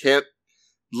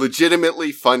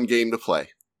 Legitimately fun game to play.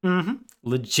 Mm-hmm.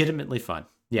 Legitimately fun.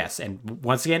 Yes, and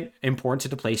once again, important to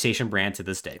the PlayStation brand to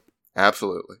this day.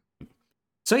 Absolutely.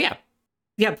 So, yeah.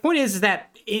 Yeah, the point is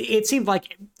that it seemed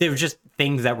like there were just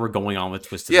things that were going on with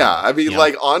Twisted Metal. Yeah, I mean,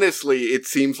 like, honestly, it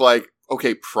seems like,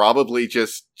 okay, probably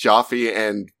just Jaffe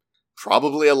and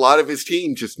probably a lot of his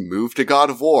team just moved to God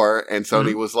of War, and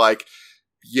Sony was like,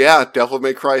 yeah, Devil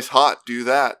May Cry's hot, do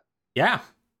that. Yeah,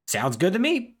 sounds good to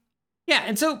me. Yeah,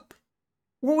 and so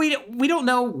Well, we don't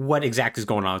know what exactly is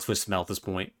going on with Twisted Metal at this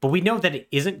point, but we know that it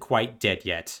isn't quite dead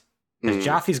yet. Because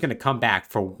Joffrey's going to come back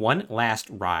for one last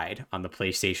ride on the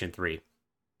PlayStation 3.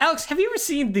 Alex, have you ever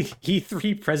seen the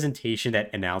E3 presentation that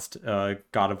announced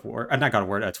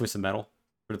Twisted Metal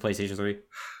for the PlayStation 3?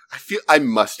 I feel I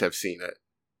must have seen it.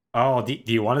 Oh, do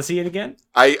you want to see it again?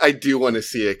 I do want to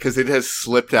see it because it has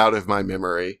slipped out of my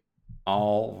memory.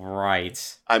 All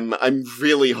right. I'm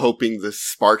really hoping this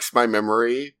sparks my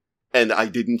memory, and I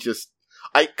didn't just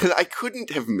because I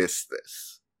couldn't have missed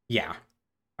this. Yeah.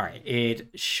 All right.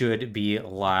 It should be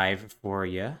live for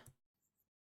you.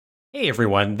 Hey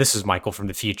everyone, this is Michael from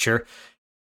the future.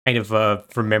 Kind of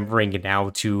remembering now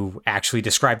to actually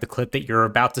describe the clip that you're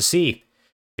about to see.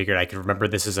 Figured I could remember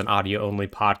this is an audio-only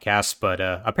podcast, but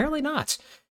apparently not.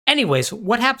 Anyways,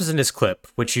 what happens in this clip,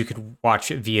 which you can watch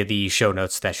via the show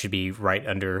notes that should be right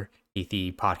underneath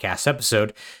the podcast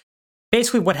episode.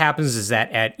 Basically what happens is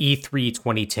that at E3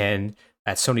 2010,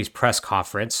 at Sony's press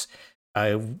conference,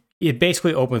 it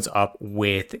basically opens up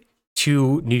with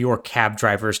two New York cab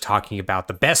drivers talking about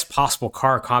the best possible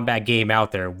car combat game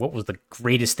out there. What was the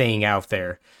greatest thing out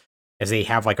there? As they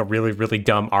have like a really, really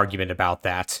dumb argument about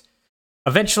that.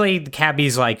 Eventually, the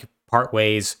cabbies like part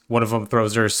ways. One of them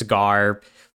throws their cigar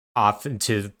off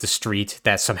into the street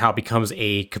that somehow becomes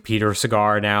a computer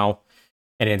cigar now.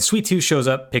 And then Sweet Tooth shows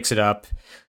up, picks it up,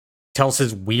 tells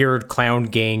his weird clown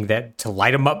gang that to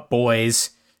light them up,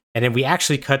 boys. And then we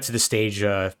actually cut to the stage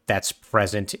that's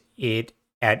present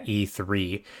at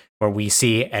E3, where we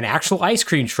see an actual ice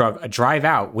cream truck drive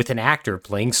out with an actor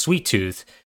playing Sweet Tooth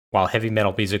while heavy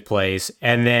metal music plays.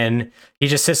 And then he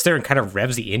just sits there and kind of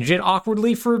revs the engine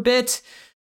awkwardly for a bit.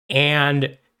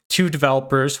 And two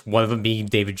developers, one of them being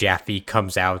David Jaffe,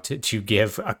 comes out to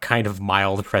give a kind of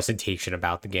mild presentation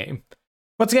about the game.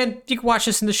 Once again, you can watch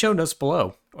this in the show notes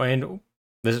below and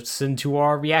listen to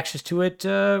our reactions to it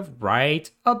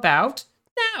right about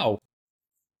now.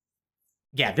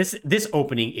 Yeah, this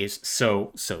opening is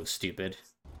so stupid.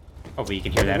 Hopefully you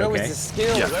can hear that. Where okay. was the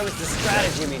skill? Yeah. Where was the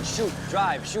strategy? I mean, shoot,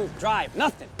 drive,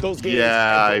 nothing. Those games.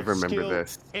 Yeah, I remember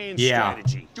this. And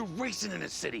strategy. You're racing in a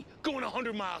city, going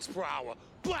 100 miles per hour,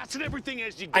 blasting everything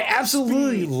as you go. I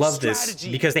absolutely love this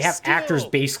because they have actors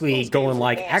basically going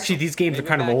like, awesome. Actually, these games are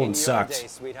kind of old and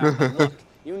sucked. Look,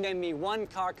 you name me one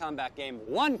car combat game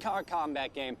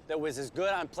that was as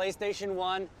good on PlayStation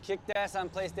 1, kicked ass on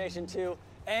PlayStation 2,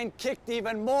 and kicked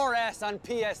even more ass on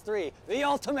PS3. The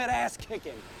ultimate ass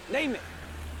kicking. Name it.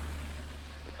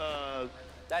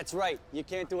 That's right. You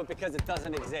can't do it because it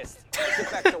doesn't exist.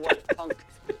 Get back to work, punk.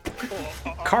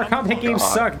 Car combat games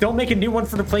suck. Don't make a new one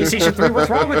for the PlayStation 3. What's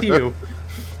wrong with you?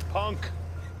 Punk.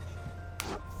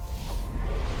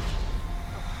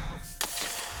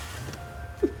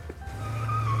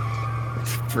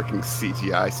 Freaking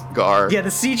CGI cigar. Yeah, the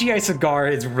CGI cigar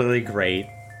is really great.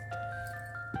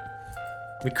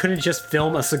 We couldn't just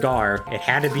film a cigar. It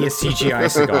had to be a CGI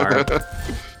cigar.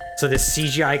 So this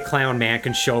CGI clown man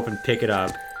can show up and pick it up.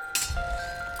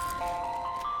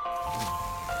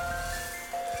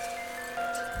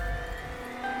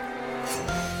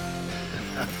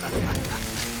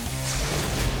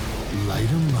 Light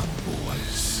 'em up,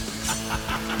 boys.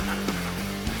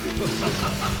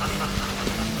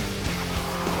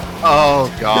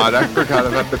 Oh god, I forgot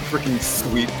about the freaking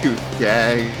Sweet Tooth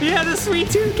gang. Yeah, the Sweet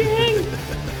Tooth gang!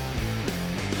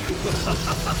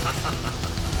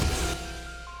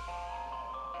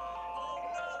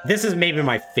 This is maybe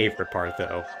my favorite part,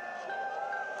 though.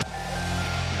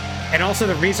 And also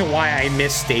the reason why I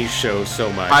miss stage shows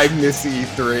so much. I miss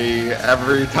E3.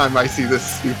 Every time I see this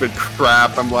stupid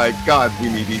crap, I'm like, God, we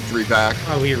need E3 back.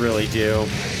 Oh, we really do.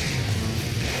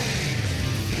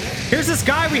 Here's this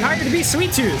guy we hired to be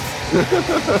Sweet Tooth.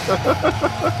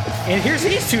 And here's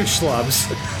these two schlubs.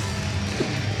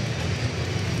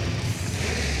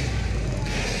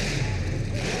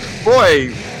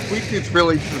 Boy, Sweet Tooth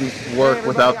really didn't work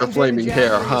without the flaming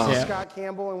hair, huh? This is Scott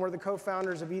Campbell, and we're the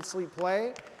co-founders of Eat, Sleep,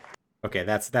 Play. Okay,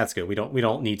 that's good. We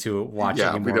don't need to watch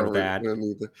any more of that. We don't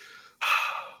need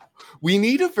We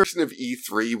need a version of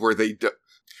E3 where they do.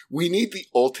 We need the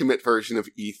ultimate version of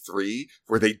E3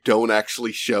 where they don't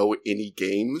actually show any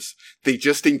games. They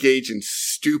just engage in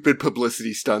stupid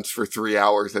publicity stunts for 3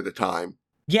 hours at a time.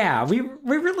 Yeah, we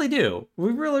really do.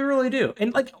 We really do.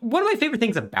 And like one of my favorite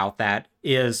things about that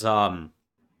is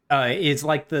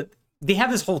like they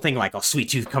have this whole thing like Sweet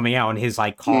Tooth coming out in his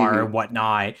like car and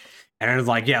whatnot. And it's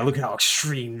like, yeah, look at how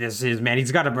extreme this is, man.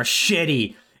 He's got a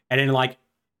machete. And then like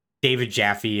David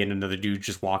Jaffe and another dude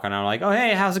just walking out like, oh,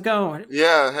 hey, how's it going?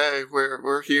 Yeah, hey,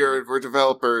 we're here. We're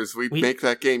developers. We make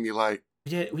that game you like.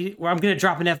 I'm going to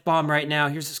drop an F-bomb right now.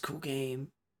 Here's this cool game.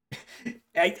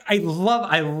 I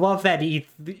love that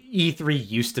E3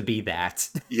 used to be that.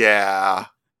 Yeah.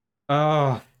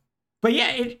 Oh, but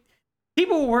yeah,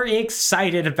 people were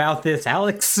excited about this,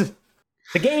 Alex.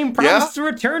 The game promised to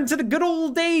return to the good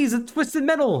old days of Twisted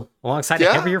Metal, alongside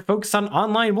a heavier focus on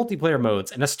online multiplayer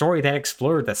modes and a story that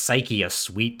explored the psyche of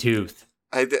Sweet Tooth.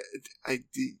 I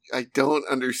don't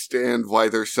understand why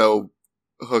they're so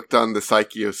hooked on the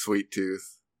psyche of Sweet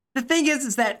Tooth. The thing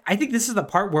is that I think this is the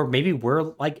part where maybe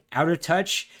we're like out of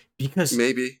touch, because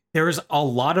there's a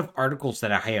lot of articles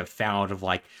that I have found of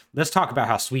like, let's talk about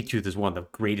how Sweet Tooth is one of the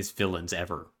greatest villains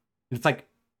ever. And it's like,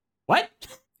 what?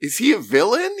 Is he a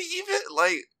villain even?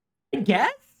 Like, I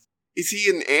guess? Is he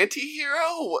an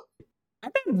anti-hero?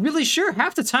 I'm not really sure.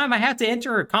 Half the time I have to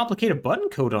enter a complicated button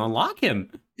code to unlock him.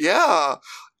 Yeah.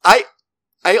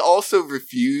 I also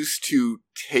refuse to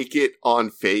take it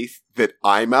on faith that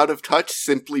I'm out of touch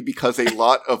simply because a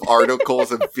lot of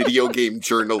articles of video game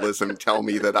journalism tell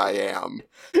me that I am.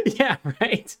 Yeah,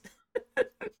 right.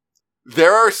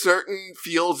 There are certain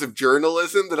fields of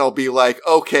journalism that I'll be like,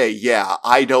 okay, yeah,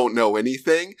 I don't know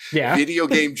anything. Yeah. Video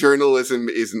game journalism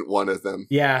isn't one of them.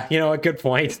 Yeah, a good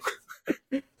point.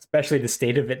 Especially the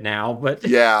state of it now, but...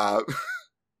 Yeah.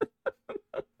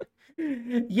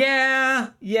 yeah,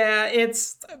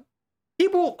 it's...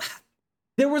 People...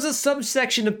 There was a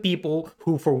subsection of people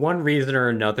who, for one reason or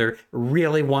another,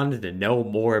 really wanted to know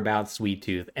more about Sweet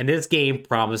Tooth, and this game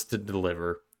promised to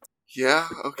deliver. Yeah,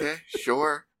 okay,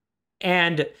 sure.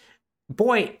 And,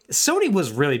 boy, Sony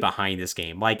was really behind this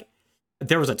game. Like,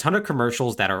 there was a ton of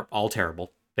commercials that are all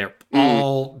terrible. They're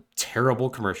all terrible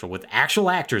commercial with actual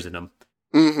actors in them.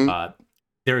 Mm-hmm.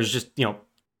 There's just, a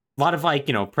lot of,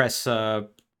 press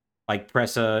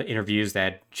interviews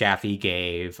that Jaffe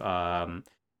gave.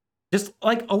 Just,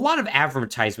 a lot of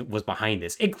advertisement was behind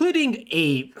this, including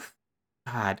a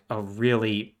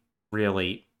really,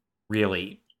 really,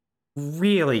 really,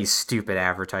 really stupid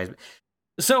advertisement.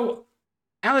 So,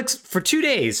 Alex, for 2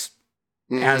 days,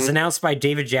 as announced by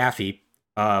David Jaffe,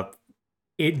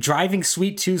 driving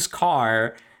Sweet Tooth's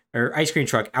car or ice cream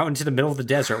truck out into the middle of the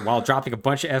desert while dropping a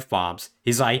bunch of F-bombs.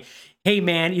 He's like, hey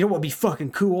man, you know what would be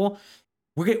fucking cool?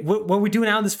 What we're doing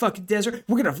out in this fucking desert?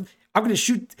 I'm gonna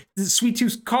shoot this Sweet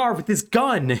Tooth's car with this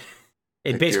gun.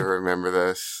 I do remember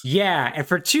this. Yeah, and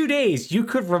for 2 days, you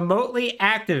could remotely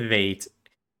activate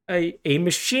a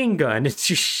machine gun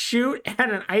to shoot at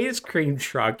an ice cream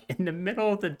truck in the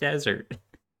middle of the desert.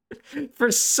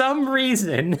 For some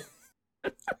reason.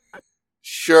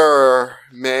 Sure,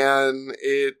 man.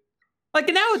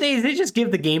 Nowadays, they just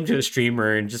give the game to a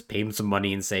streamer and just pay him some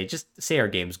money and say our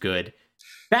game's good.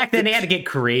 Back then, they had to get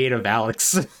creative,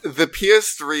 Alex. The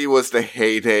PS3 was the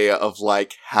heyday of,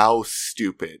 how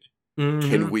stupid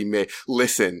can we make...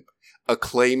 Listen,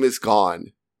 Acclaim is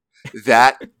gone.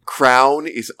 That crown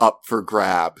is up for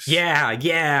grabs.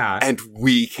 Yeah. And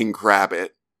we can grab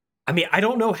it. I mean, I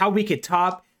don't know how we could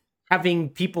top having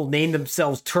people name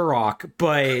themselves Turok,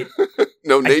 but...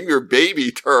 name your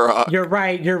baby Turok. You're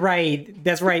right.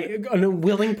 That's right. An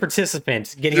unwilling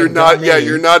participant getting you're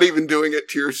not even doing it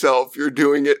to yourself. You're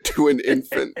doing it to an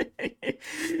infant.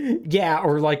 Yeah,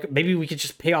 or maybe we could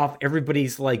just pay off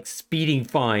everybody's speeding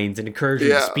fines and encourage them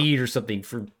to speed or something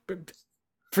for...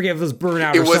 Forget those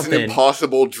burnout or something. It was an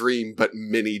impossible dream, but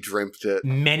many dreamt it.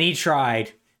 Many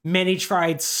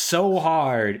tried so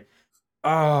hard.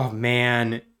 Oh,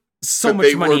 man. So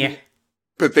much money.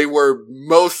 But they were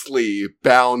mostly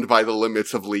bound by the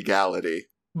limits of legality.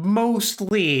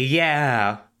 Mostly,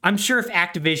 yeah. I'm sure if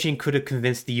Activision could have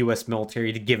convinced the U.S.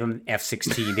 military to give them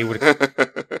F-16, they would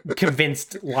have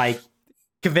convinced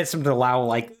them to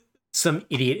allow, some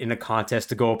idiot in a contest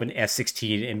to go up an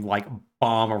F-16 and,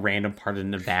 bomb a random part of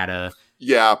Nevada.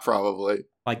 Yeah, probably.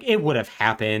 It would have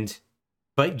happened.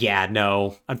 But yeah,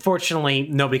 no. Unfortunately,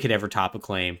 nobody could ever top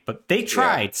Acclaim. But they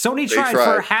tried. Yeah, Sony tried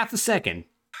for half a second.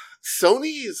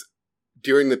 Sony's,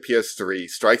 during the PS3,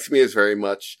 strikes me as very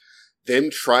much them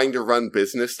trying to run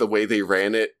business the way they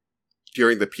ran it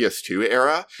during the PS2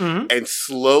 era, and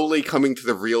slowly coming to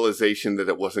the realization that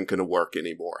it wasn't going to work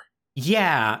anymore.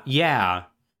 Yeah.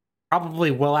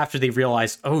 Probably well after they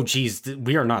realized, oh, geez,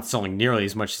 we are not selling nearly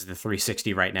as much as the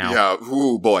 360 right now. Yeah,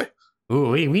 ooh, boy. Ooh,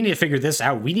 we need to figure this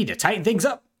out. We need to tighten things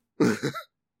up.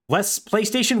 Less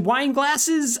PlayStation wine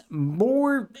glasses,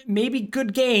 more maybe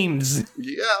good games.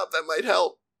 Yeah, that might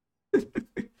help.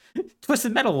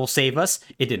 Twisted Metal will save us.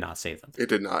 It did not save them. It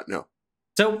did not, no.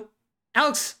 So,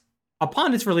 Alex,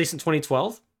 upon its release in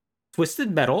 2012,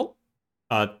 Twisted Metal,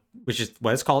 which is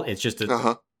what it's called, it's just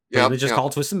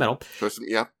called Twisted Metal.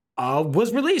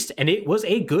 Was released, and it was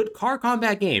a good car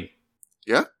combat game.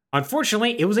 Yeah.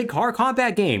 Unfortunately, it was a car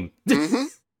combat game. Mm-hmm.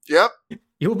 Yep.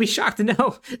 You will be shocked to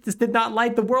know this did not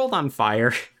light the world on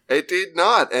fire. It did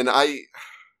not, and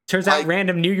Turns out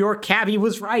random New York cabbie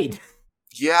was right.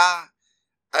 Yeah.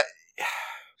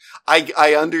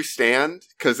 I understand,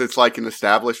 because it's like an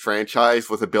established franchise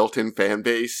with a built-in fan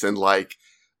base, and like,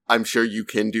 I'm sure you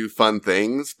can do fun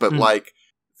things, but like,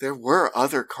 there were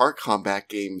other car combat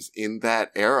games in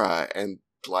that era, and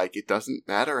like, it doesn't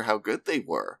matter how good they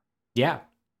were. Yeah.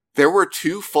 There were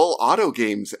 2 full auto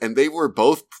games, and they were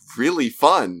both really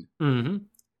fun. Mm-hmm.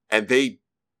 And they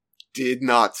did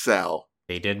not sell.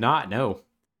 They did not, no.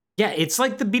 Yeah, it's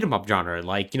like the beat 'em up genre.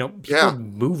 Like, people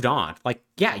moved on. Like,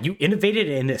 yeah, you innovated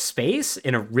in a space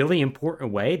in a really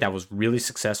important way that was really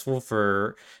successful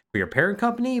for your parent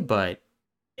company, but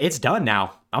it's done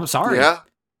now. I'm sorry. Yeah.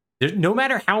 No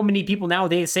matter how many people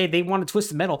nowadays say they want a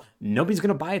Twisted Metal, nobody's going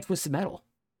to buy a Twisted Metal.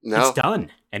 No. It's done.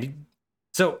 And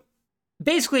so,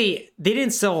 basically, they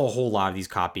didn't sell a whole lot of these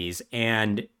copies,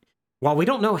 and while we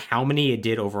don't know how many it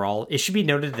did overall, it should be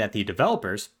noted that the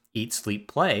developers, Eat, Sleep,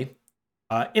 Play,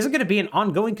 isn't going to be an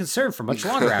ongoing concern for much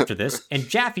longer after this, and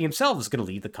Jaffe himself is going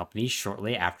to leave the company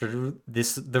shortly after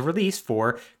the release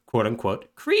for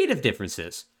quote-unquote creative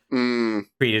differences.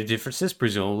 Creative differences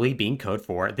presumably being code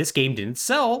for this game didn't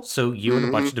sell, so you and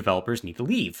a bunch of developers need to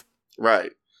leave.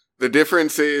 Right. The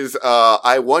difference is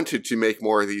I wanted to make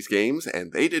more of these games,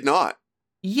 and they did not.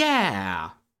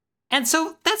 Yeah. And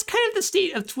so that's kind of the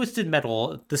state of Twisted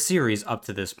Metal, the series, up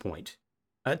to this point.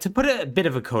 To put a bit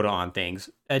of a coda on things,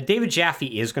 David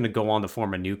Jaffe is going to go on to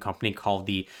form a new company called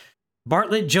the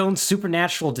Bartlett Jones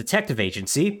Supernatural Detective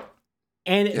Agency,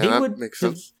 and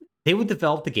they would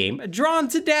develop the game Drawn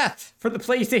to Death for the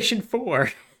PlayStation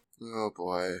 4. Oh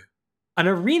boy. An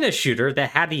arena shooter that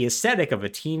had the aesthetic of a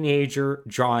teenager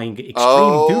drawing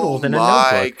extreme doodles in a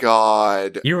notebook. Oh my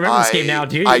god. You remember this game now,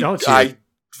 don't you? I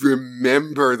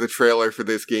remember the trailer for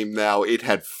this game now. It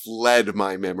had fled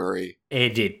my memory.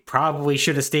 It probably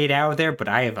should have stayed out there, but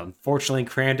I have unfortunately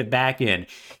crammed it back in.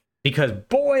 Because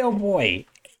boy, oh boy,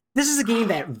 this is a game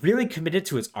that really committed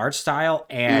to its art style,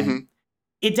 and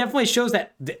it definitely shows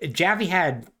that Jaffe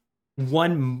had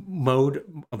one mode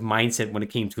of mindset when it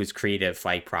came to his creative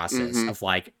process of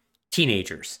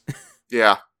teenagers.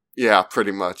 yeah,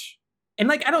 pretty much.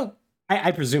 And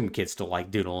I presume kids still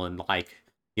doodle and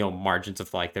margins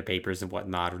of their papers and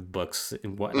whatnot, or books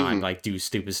and whatnot, and do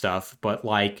stupid stuff. But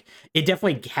it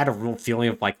definitely had a real feeling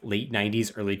of late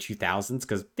 90s, early 2000s,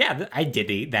 because I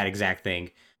did that exact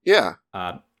thing. Yeah.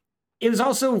 It was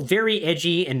also very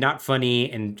edgy and not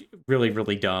funny and really,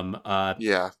 really dumb.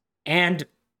 And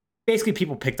basically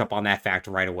people picked up on that fact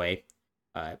right away.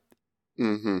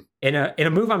 In a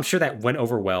move I'm sure that went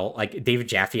over well, David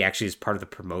Jaffe actually, as part of the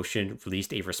promotion,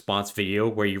 released a response video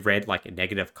where you read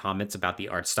negative comments about the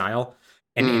art style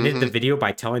and ended the video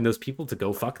by telling those people to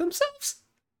go fuck themselves.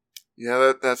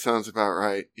 Yeah, that sounds about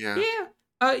right. Yeah.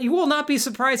 You will not be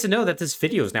surprised to know that this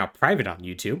video is now private on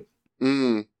YouTube.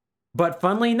 But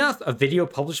funnily enough, a video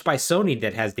published by Sony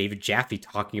that has David Jaffe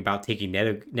talking about taking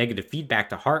negative feedback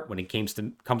to heart when it comes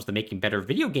to making better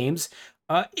video games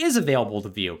is available to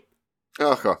view.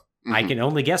 Okay. I can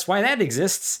only guess why that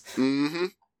exists.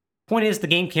 Point is, the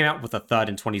game came out with a thud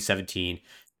in 2017.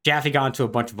 Jaffe got into a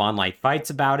bunch of online fights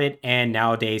about it, and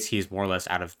nowadays he's more or less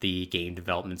out of the game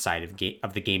development side of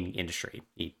the gaming industry.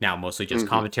 He now mostly just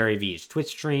commentary via his Twitch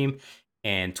stream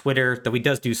and Twitter, though he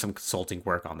does do some consulting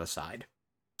work on the side.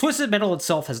 Twisted Metal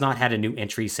itself has not had a new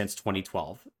entry since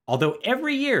 2012, although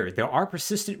every year there are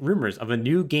persistent rumors of a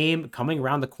new game coming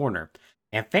around the corner,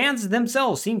 and fans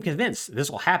themselves seem convinced this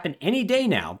will happen any day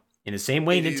now, in the same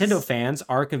way Nintendo fans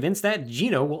are convinced that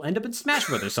Geno will end up in Smash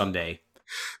Bros. Someday.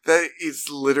 That is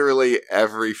literally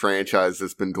every franchise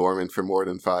that's been dormant for more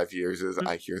than 5 years.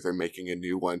 I hear they're making a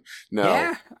new one.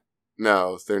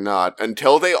 No, they're not.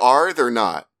 Until they are, they're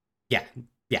not.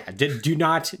 Yeah, do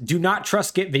not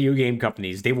trust video game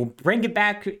companies. They will bring it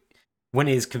back when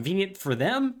it is convenient for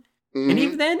them, and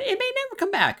even then, it may never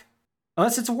come back.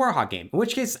 Unless it's a Warhawk game, in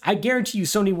which case, I guarantee you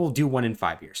Sony will do one in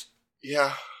 5 years.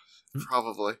 Yeah,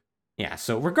 probably. Yeah,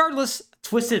 so regardless,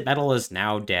 Twisted Metal is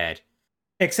now dead.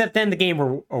 Except then the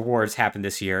Game Awards happened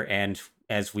this year, and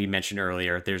as we mentioned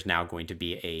earlier, there's now going to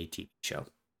be a TV show.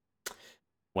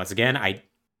 Once again,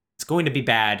 it's going to be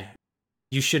bad.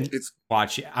 You shouldn't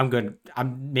watch it.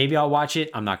 Maybe I'll watch it.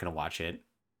 I'm not going to watch it.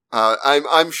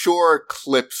 I'm sure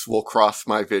clips will cross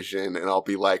my vision, and I'll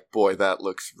be like, "Boy, that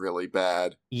looks really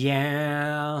bad."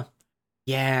 Yeah.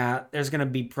 There's going to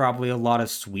be probably a lot of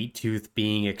Sweet Tooth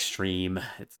being extreme.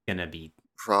 It's going to be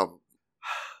But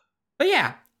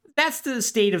yeah, that's the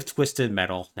state of Twisted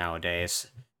Metal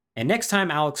nowadays. And next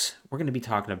time, Alex, we're going to be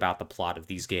talking about the plot of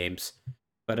these games.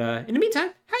 But in the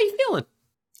meantime, how are you feeling?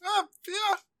 Yeah.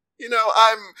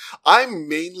 I'm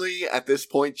mainly at this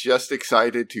point just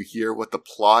excited to hear what the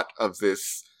plot of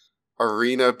this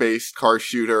arena-based car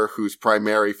shooter whose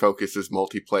primary focus is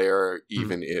multiplayer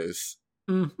even is.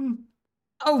 Mm-hmm.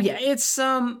 Oh yeah, it's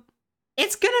gonna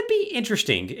be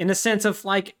interesting in a sense of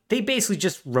like they basically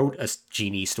just wrote a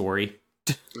genie story.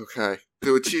 Okay,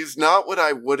 which is not what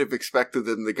I would have expected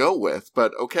them to go with,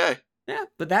 but okay. Yeah,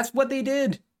 but that's what they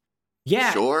did.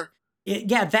 Yeah, sure.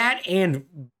 Yeah, that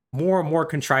and more and more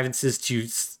contrivances to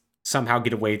somehow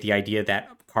get away with the idea that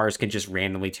cars can just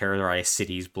randomly terrorize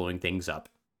cities, blowing things up.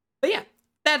 But yeah,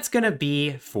 that's gonna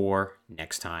be for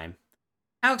next time.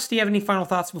 Alex, do you have any final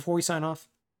thoughts before we sign off?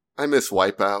 I miss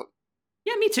Wipeout.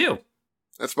 Yeah, me too.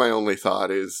 That's my only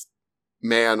thought is,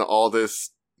 man, all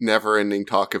this never-ending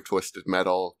talk of Twisted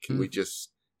Metal. Can we just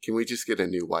get a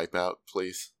new Wipeout,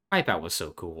 please? Wipeout was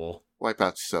so cool.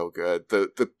 Wipeout's so good.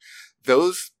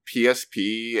 Those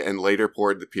PSP and later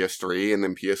ported the PS3 and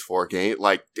then PS4 game,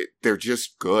 like, they're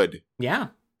just good. Yeah.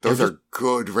 Those are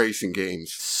good racing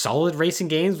games. Solid racing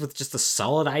games with just a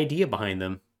solid idea behind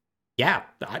them. Yeah.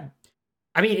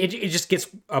 I mean, it just gets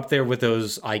up there with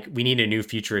those, like, we need a new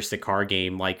futuristic car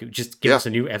game. Like, just give us a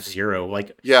new F-Zero.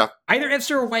 Like, either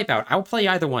F-Zero or Wipeout. I'll play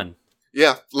either one.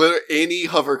 Yeah. Any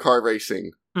hover car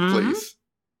racing, please.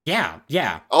 Yeah.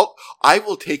 I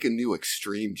will take a new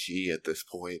Extreme G at this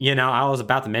point. I was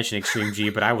about to mention Extreme G,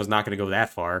 but I was not going to go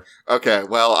that far. Okay,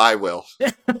 well, I will.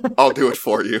 I'll do it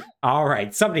for you. All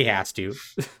right, somebody has to.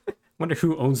 Wonder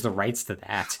who owns the rights to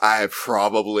that. I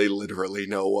probably literally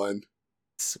no one.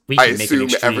 I assume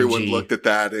everyone looked at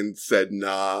that and said,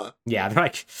 nah. Yeah, they're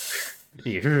like,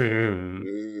 we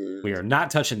are not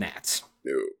touching that.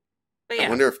 No. I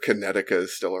wonder if Kinetica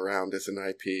is still around as an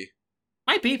IP.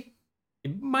 Might be.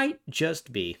 It might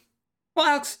just be. Well,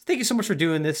 Alex, thank you so much for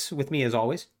doing this with me as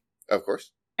always. Of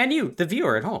course. And you, the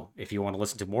viewer at home, if you want to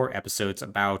listen to more episodes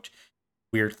about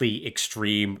weirdly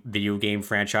extreme video game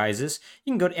franchises,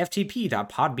 you can go to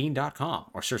ftp.podbean.com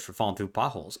or search for Falling Through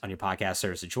Potholes on your podcast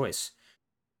service of choice.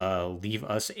 Leave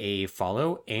us a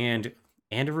follow and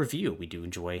a review. We do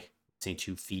enjoy listening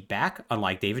to feedback.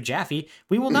 Unlike David Jaffe,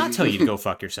 we will not tell you to go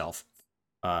fuck yourself.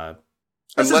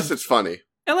 Unless it's funny.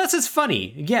 Unless it's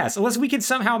funny, yes. Unless we can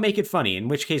somehow make it funny, in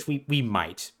which case we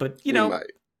might. But,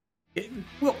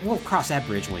 we'll cross that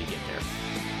bridge when we get there.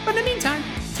 But in the meantime,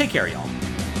 take care, y'all.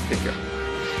 Take care.